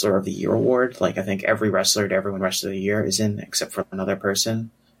the Wrestler of the Year award, like I think every wrestler to everyone Wrestler of the Year is in, except for another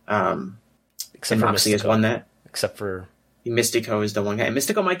person. Except for Moxley has won that. Except for Mystico is the one guy. And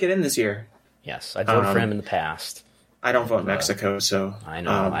Mystico might get in this year. Yes, I voted for him in the past. I don't vote Mexico, so I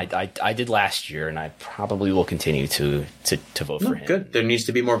know. I did last year, and I probably will continue to vote for him. Good. There needs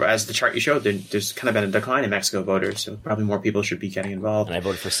to be more. As the chart you showed, there's kind of been a decline in Mexico voters, so probably more people should be getting involved. And I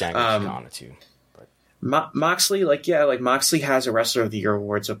voted for Sangre too. Moxley, Moxley has a Wrestler of the Year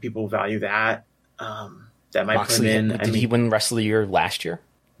award, so people value that. That might Moxley, put him in. Did he win Wrestler of the Year last year?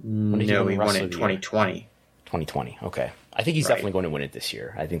 No, he won it in 2020. 2020. Okay, I think he's definitely going to win it this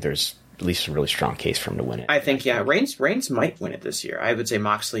year. I think there's at least a really strong case for him to win it. I think Reigns might win it this year. I would say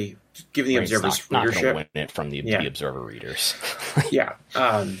Moxley, given the Observer's not readership, going to win it from the Observer readers. Yeah,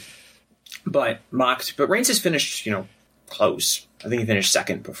 but Reigns has finished close. I think he finished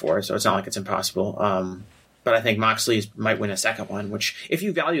second before, so it's not like it's impossible. But I think Moxley might win a second one, which, if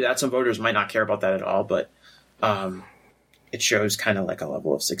you value that, some voters might not care about that at all, but it shows kind of like a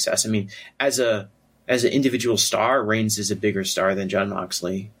level of success. I mean, as an individual star, Reigns is a bigger star than Jon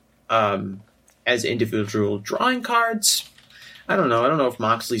Moxley. As individual drawing cards, I don't know. I don't know if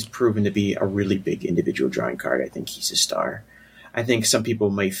Moxley's proven to be a really big individual drawing card. I think he's a star. I think some people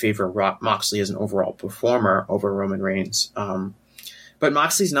may favor Moxley as an overall performer over Roman Reigns. But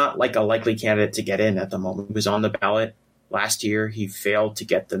Moxley's not like a likely candidate to get in at the moment. He was on the ballot last year. He failed to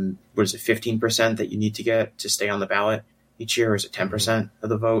get the, 15% that you need to get to stay on the ballot each year? Or is it 10% of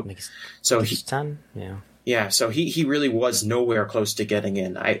the vote? So he's 10, yeah. Yeah, so he really was nowhere close to getting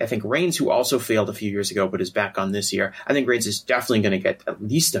in. I think Reigns, who also failed a few years ago but is back on this year, I think Reigns is definitely going to get at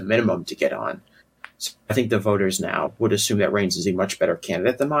least a minimum to get on. So I think the voters now would assume that Reigns is a much better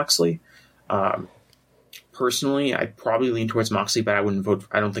candidate than Moxley. Personally, I'd probably lean towards Moxley, but I wouldn't vote.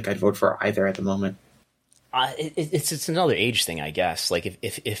 I don't think I'd vote for either at the moment. It's another age thing, I guess. Like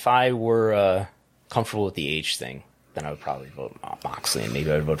if I were comfortable with the age thing, then I would probably vote Moxley, and maybe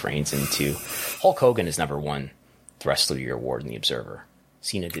I would vote Reigns in too. Hulk Hogan has never won the Wrestler of the Year award in the Observer.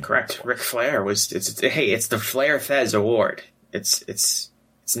 Cena did. Correct. Ric Flair was. It's the Flair Fez Award. It's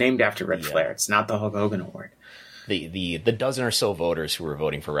named after Ric Flair. It's not the Hulk Hogan Award. The dozen or so voters who were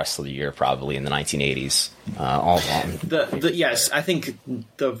voting for Wrestler of the Year probably in the 1980s, all along. Yes, I think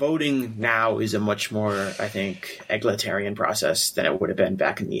the voting now is a much more, I think, egalitarian process than it would have been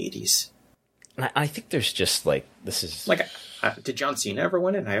back in the 80s. I think there's just like this is like did John Cena ever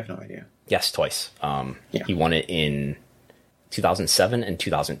win it? I have no idea. Yes, twice. He won it in 2007 and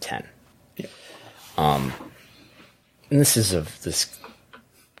 2010. Yeah. And this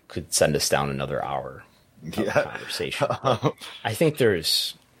could send us down another hour of conversation. I think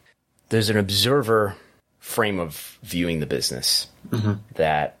there's an observer frame of viewing the business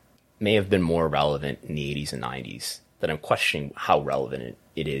that may have been more relevant in the 80s and 90s. That I'm questioning how relevant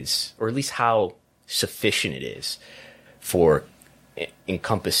it is, or at least how sufficient it is for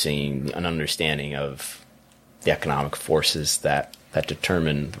encompassing an understanding of the economic forces that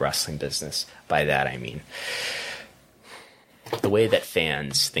determine the wrestling business. By that, I mean the way that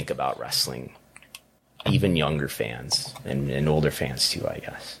fans think about wrestling, even younger fans and older fans too, I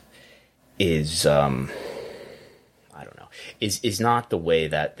guess, is I don't know, is not the way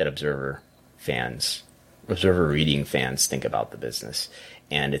that observer reading fans think about the business.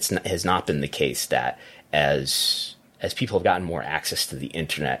 And has not been the case that as people have gotten more access to the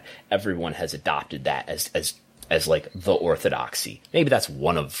internet, everyone has adopted that as like the orthodoxy. Maybe that's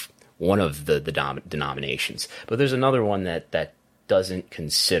one of the denominations, but there's another one that doesn't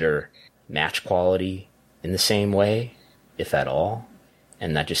consider match quality in the same way, if at all,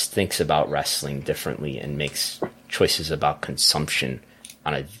 and that just thinks about wrestling differently and makes choices about consumption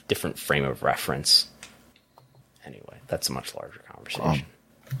on a different frame of reference. Anyway, that's a much larger conversation.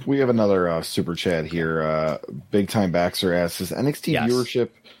 We have another super chat here. Big Time Baxter asks, "Is NXT viewership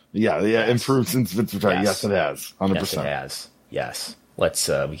improved since Vince retired?" Yes, it has. 100%. Yes, it has. Yes. Let's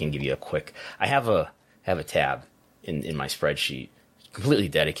we can give you a quick. I have a tab in my spreadsheet completely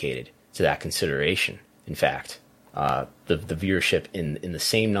dedicated to that consideration. In fact, the viewership in the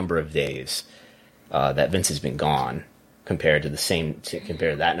same number of days that Vince has been gone compared to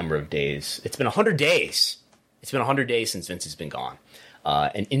that number of days. It's been 100 days. It's been 100 days since Vince has been gone.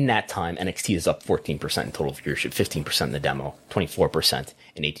 And in that time, NXT is up 14% in total viewership, 15% in the demo, 24%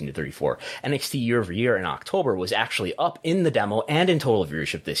 in 18 to 34. NXT year over year in October was actually up in the demo and in total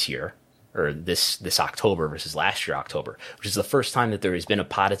viewership this year, or this October versus last year October, which is the first time that there has been a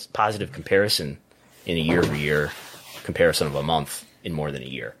positive comparison in a year over year comparison of a month in more than a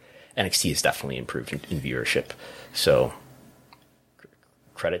year. NXT has definitely improved in viewership. So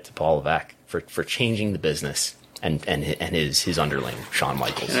credit to Paul Levesque for changing the business and his underling, Shawn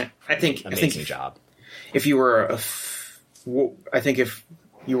Michaels. I think amazing job. If you were if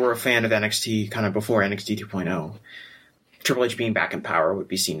you were a fan of NXT kind of before NXT 2.0, Triple H being back in power would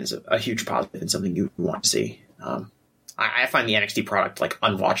be seen as a huge positive and something you want to see. I find the NXT product like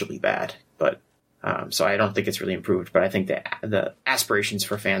unwatchably bad, but so I don't think it's really improved. But I think that the aspirations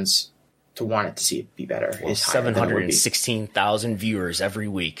for fans to want it to see it be better is higher. 716,000 viewers every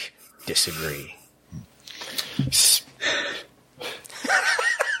week disagree.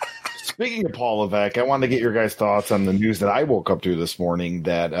 Speaking of Paul Levesque, I wanted to get your guys' thoughts on the news that I woke up to this morning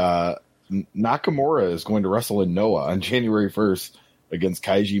that Nakamura is going to wrestle in Noah on January 1st against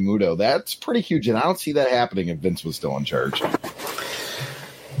Keiji Muto. That's pretty huge, and I don't see that happening if Vince was still in charge.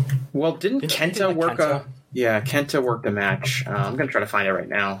 Well, didn't Kenta work Kenta? Kenta worked a match. I'm going to try to find it right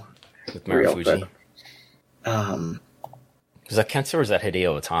now. With Marufuji. Is that Kenta or is that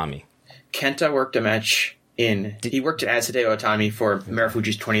Hideo Itami? Kenta worked a match he worked as Hideo Itami for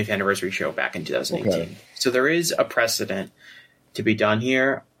Marufuji's 20th anniversary show back in 2018. Okay. So there is a precedent to be done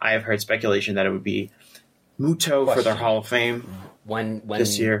here. I have heard speculation that it would be Muto for their Hall of Fame when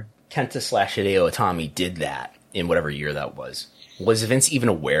this year. Kenta / Hideo Itami did that in whatever year that was Vince even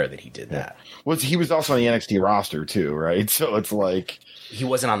aware that he did that? He was also on the NXT roster too, right? So it's like he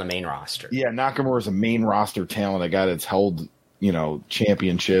wasn't on the main roster. Yeah, Nakamura is a main roster talent, a guy that's held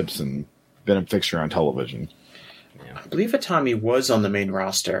championships and been a fixture on television. Yeah. I believe Itami was on the main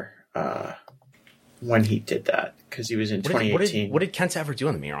roster when he did that, because he was in 2018. What did Kenta ever do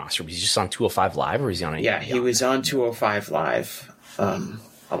on the main roster? Was he just on 205 Live, or was he on? Yeah, he was on 205 Live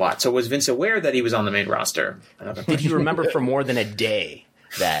a lot. So was Vince aware that he was on the main roster? Did he remember for more than a day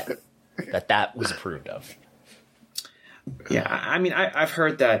that was approved of? Yeah, I mean, I've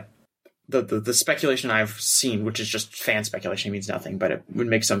heard that the speculation I've seen, which is just fan speculation, means nothing, but it would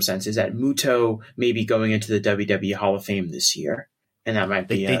make some sense, is that Muto may be going into the WWE Hall of Fame this year. And that might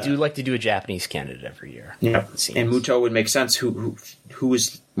be... They do like to do a Japanese candidate every year. Yeah, and Muto would make sense. Who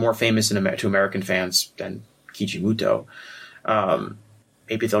is more famous to American fans than Keiji Muto?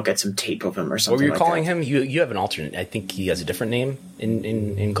 Maybe they'll get some tape of him or something. What were you calling him? You have an alternate. I think he has a different name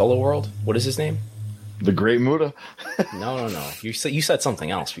in Gullah World. What is his name? The Great Muta? No. You said something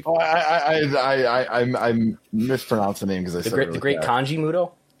else before. Oh, I mispronounced the name because I said the Great Kanji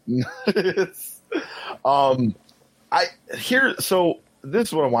Muto. So this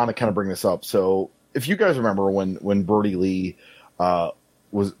is what I want to kind of bring this up. So if you guys remember when Brody Lee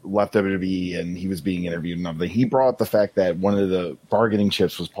was left WWE and he was being interviewed and everything, he brought up the fact that one of the bargaining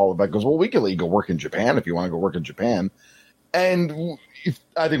chips was Paul Levesque goes, well, we can let you go work in Japan if you want to go work in Japan. And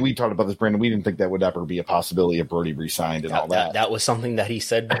I think we talked about this, Brandon. We didn't think that would ever be a possibility if Brody re-signed and all that. That was something that he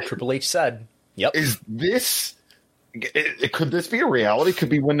said, Triple H said. Yep. Could this be a reality? Could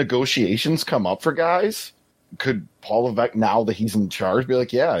be when negotiations come up for guys? Could Paul Levesque, now that he's in charge, be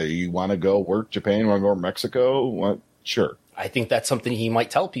like, yeah, you want to go work Japan, you want to go to Mexico? What? Sure. I think that's something he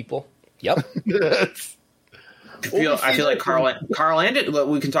might tell people. Yep. I feel like Carl Anderson,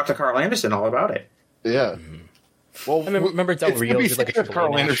 we can talk to Carl Anderson all about it. Yeah. Mm-hmm. Well, remember Del Rio did like a triple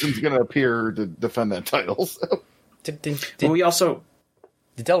Carl Anderson's going to appear to defend that title. So. Did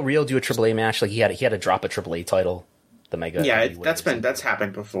Del Rio do a AAA match? Like he had to drop a AAA title. The Mega. Yeah, that's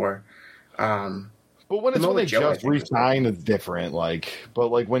happened before. But when it's when they just re-sign, it's different. But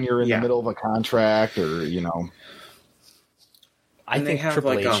when you're in the middle of a contract, or I think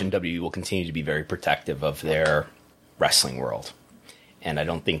Triple H and WWE will continue to be very protective of their wrestling world, and I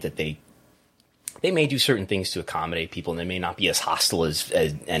don't think that they may do certain things to accommodate people, and they may not be as hostile as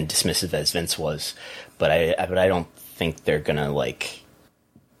and dismissive as Vince was, but I don't think they're gonna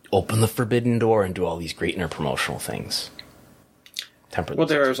open the forbidden door and do all these great interpromotional things. Well,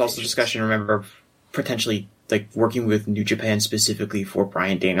 there was also discussion, remember, potentially working with New Japan specifically for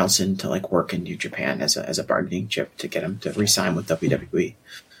Bryan Danielson to work in New Japan as a bargaining chip to get him to re-sign with WWE.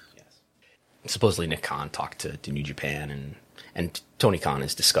 Yes. Supposedly Nick Khan talked to New Japan, and Tony Khan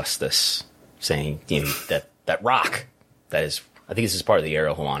has discussed this, saying that Rock, that is, I think this is part of the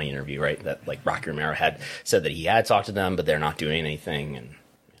Ariel Helwani interview, right? That Rocky Romero had said that he had talked to them, but they're not doing anything, and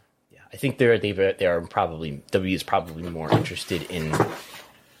I think they are probably, WWE is probably more interested in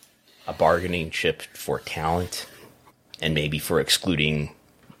a bargaining chip for talent and maybe for excluding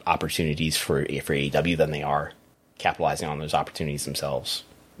opportunities for AEW than they are capitalizing on those opportunities themselves.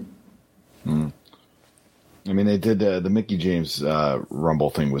 I mean, they did the Mickie James Rumble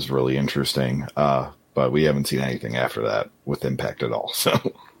thing was really interesting, but we haven't seen anything after that with Impact at all.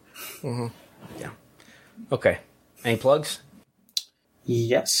 So, yeah. Okay. Any plugs?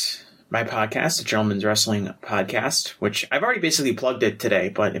 Yes. My podcast, the Gentleman's Wrestling Podcast, which I've already basically plugged it today,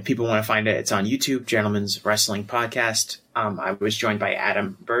 but if people want to find it, it's on YouTube, Gentleman's Wrestling Podcast. I was joined by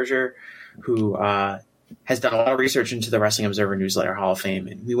Adam Berger, who has done a lot of research into the Wrestling Observer Newsletter Hall of Fame,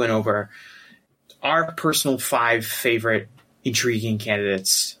 and we went over our personal 5 favorite intriguing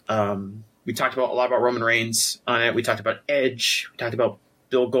candidates. We talked a lot about Roman Reigns on it. We talked about Edge. We talked about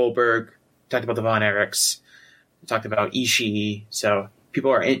Bill Goldberg. We talked about the Von Erichs. We talked about Ishii. So people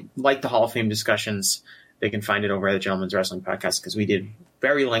are like the Hall of Fame discussions. They can find it over at the Gentleman's Wrestling Podcast, because we did a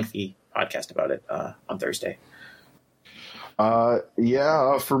very lengthy podcast about it on Thursday.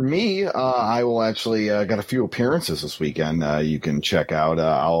 For me, I will actually got a few appearances this weekend. You can check out.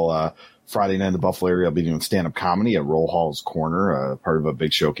 I'll Friday night in the Buffalo area, I'll be doing stand-up comedy at Roll Hall's Corner, part of a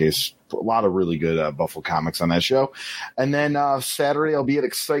big showcase. A lot of really good Buffalo comics on that show. And then Saturday, I'll be at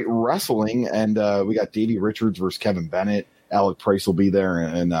Excite Wrestling, and we got Davey Richards versus Kevin Bennett. Alec Price will be there,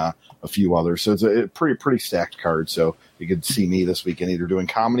 and a few others. So it's a pretty stacked card. So you could see me this weekend either doing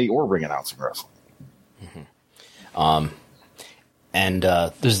comedy or bringing out some wrestling. Mm-hmm. And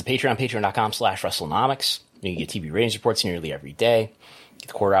there's the Patreon, patreon.com/WrestleNomics. You can get TV ratings reports nearly every day. Get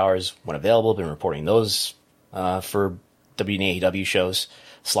the quarter hours when available. Been reporting those for WNAEW shows,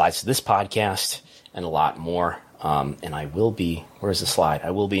 slides to this podcast, and a lot more. And I will be, where's the slide?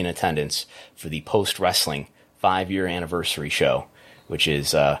 I will be in attendance for the post-wrestling 5-year anniversary show, which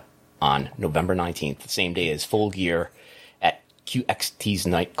is on November 19th, the same day as Full Gear at QXT's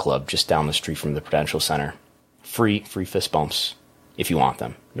nightclub just down the street from the Prudential Center. Free fist bumps if you want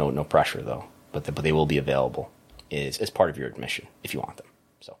them. No pressure though, but they will be available as part of your admission if you want them.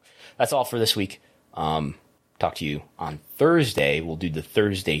 So that's all for this week. Talk to you on Thursday. We'll do the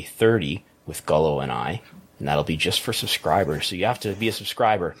Thursday 30 with Gullo and I, and that'll be just for subscribers. So you have to be a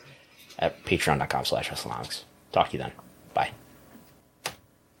subscriber at patreon.com/WrestleNomics. Talk to you then. Bye.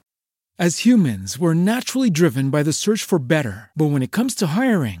 As humans, we're naturally driven by the search for better. But when it comes to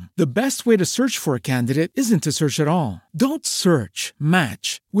hiring, the best way to search for a candidate isn't to search at all. Don't search,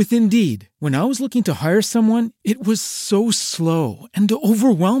 match with Indeed. When I was looking to hire someone, it was so slow and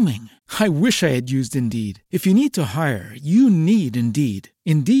overwhelming. I wish I had used Indeed. If you need to hire, you need Indeed.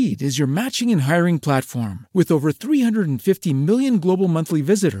 Indeed is your matching and hiring platform with over 350 million global monthly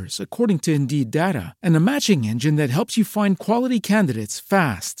visitors, according to Indeed data, and a matching engine that helps you find quality candidates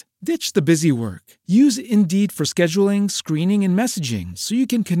fast. Ditch the busy work. Use Indeed for scheduling, screening, and messaging so you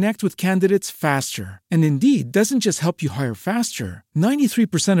can connect with candidates faster. And Indeed doesn't just help you hire faster.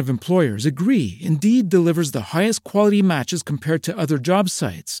 93% of employers agree Indeed delivers the highest quality matches compared to other job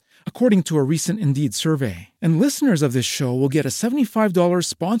sites, according to a recent Indeed survey. And listeners of this show will get a $75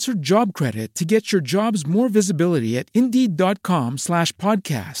 sponsored job credit to get your jobs more visibility at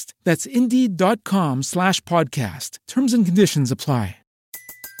Indeed.com/podcast. That's Indeed.com/podcast. Terms and conditions apply.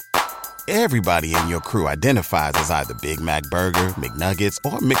 Everybody in your crew identifies as either Big Mac Burger, McNuggets,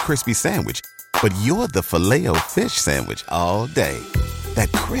 or McCrispy Sandwich. But you're the Filet-O-Fish Sandwich all day.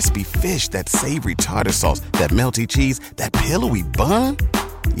 That crispy fish, that savory tartar sauce, that melty cheese, that pillowy bun.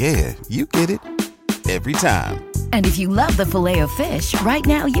 Yeah, you get it. Every time. And if you love the Filet-O-Fish, right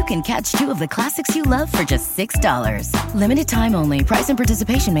now you can catch two of the classics you love for just $6. Limited time only. Price and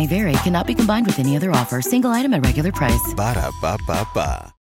participation may vary. Cannot be combined with any other offer. Single item at regular price. Ba-da-ba-ba-ba.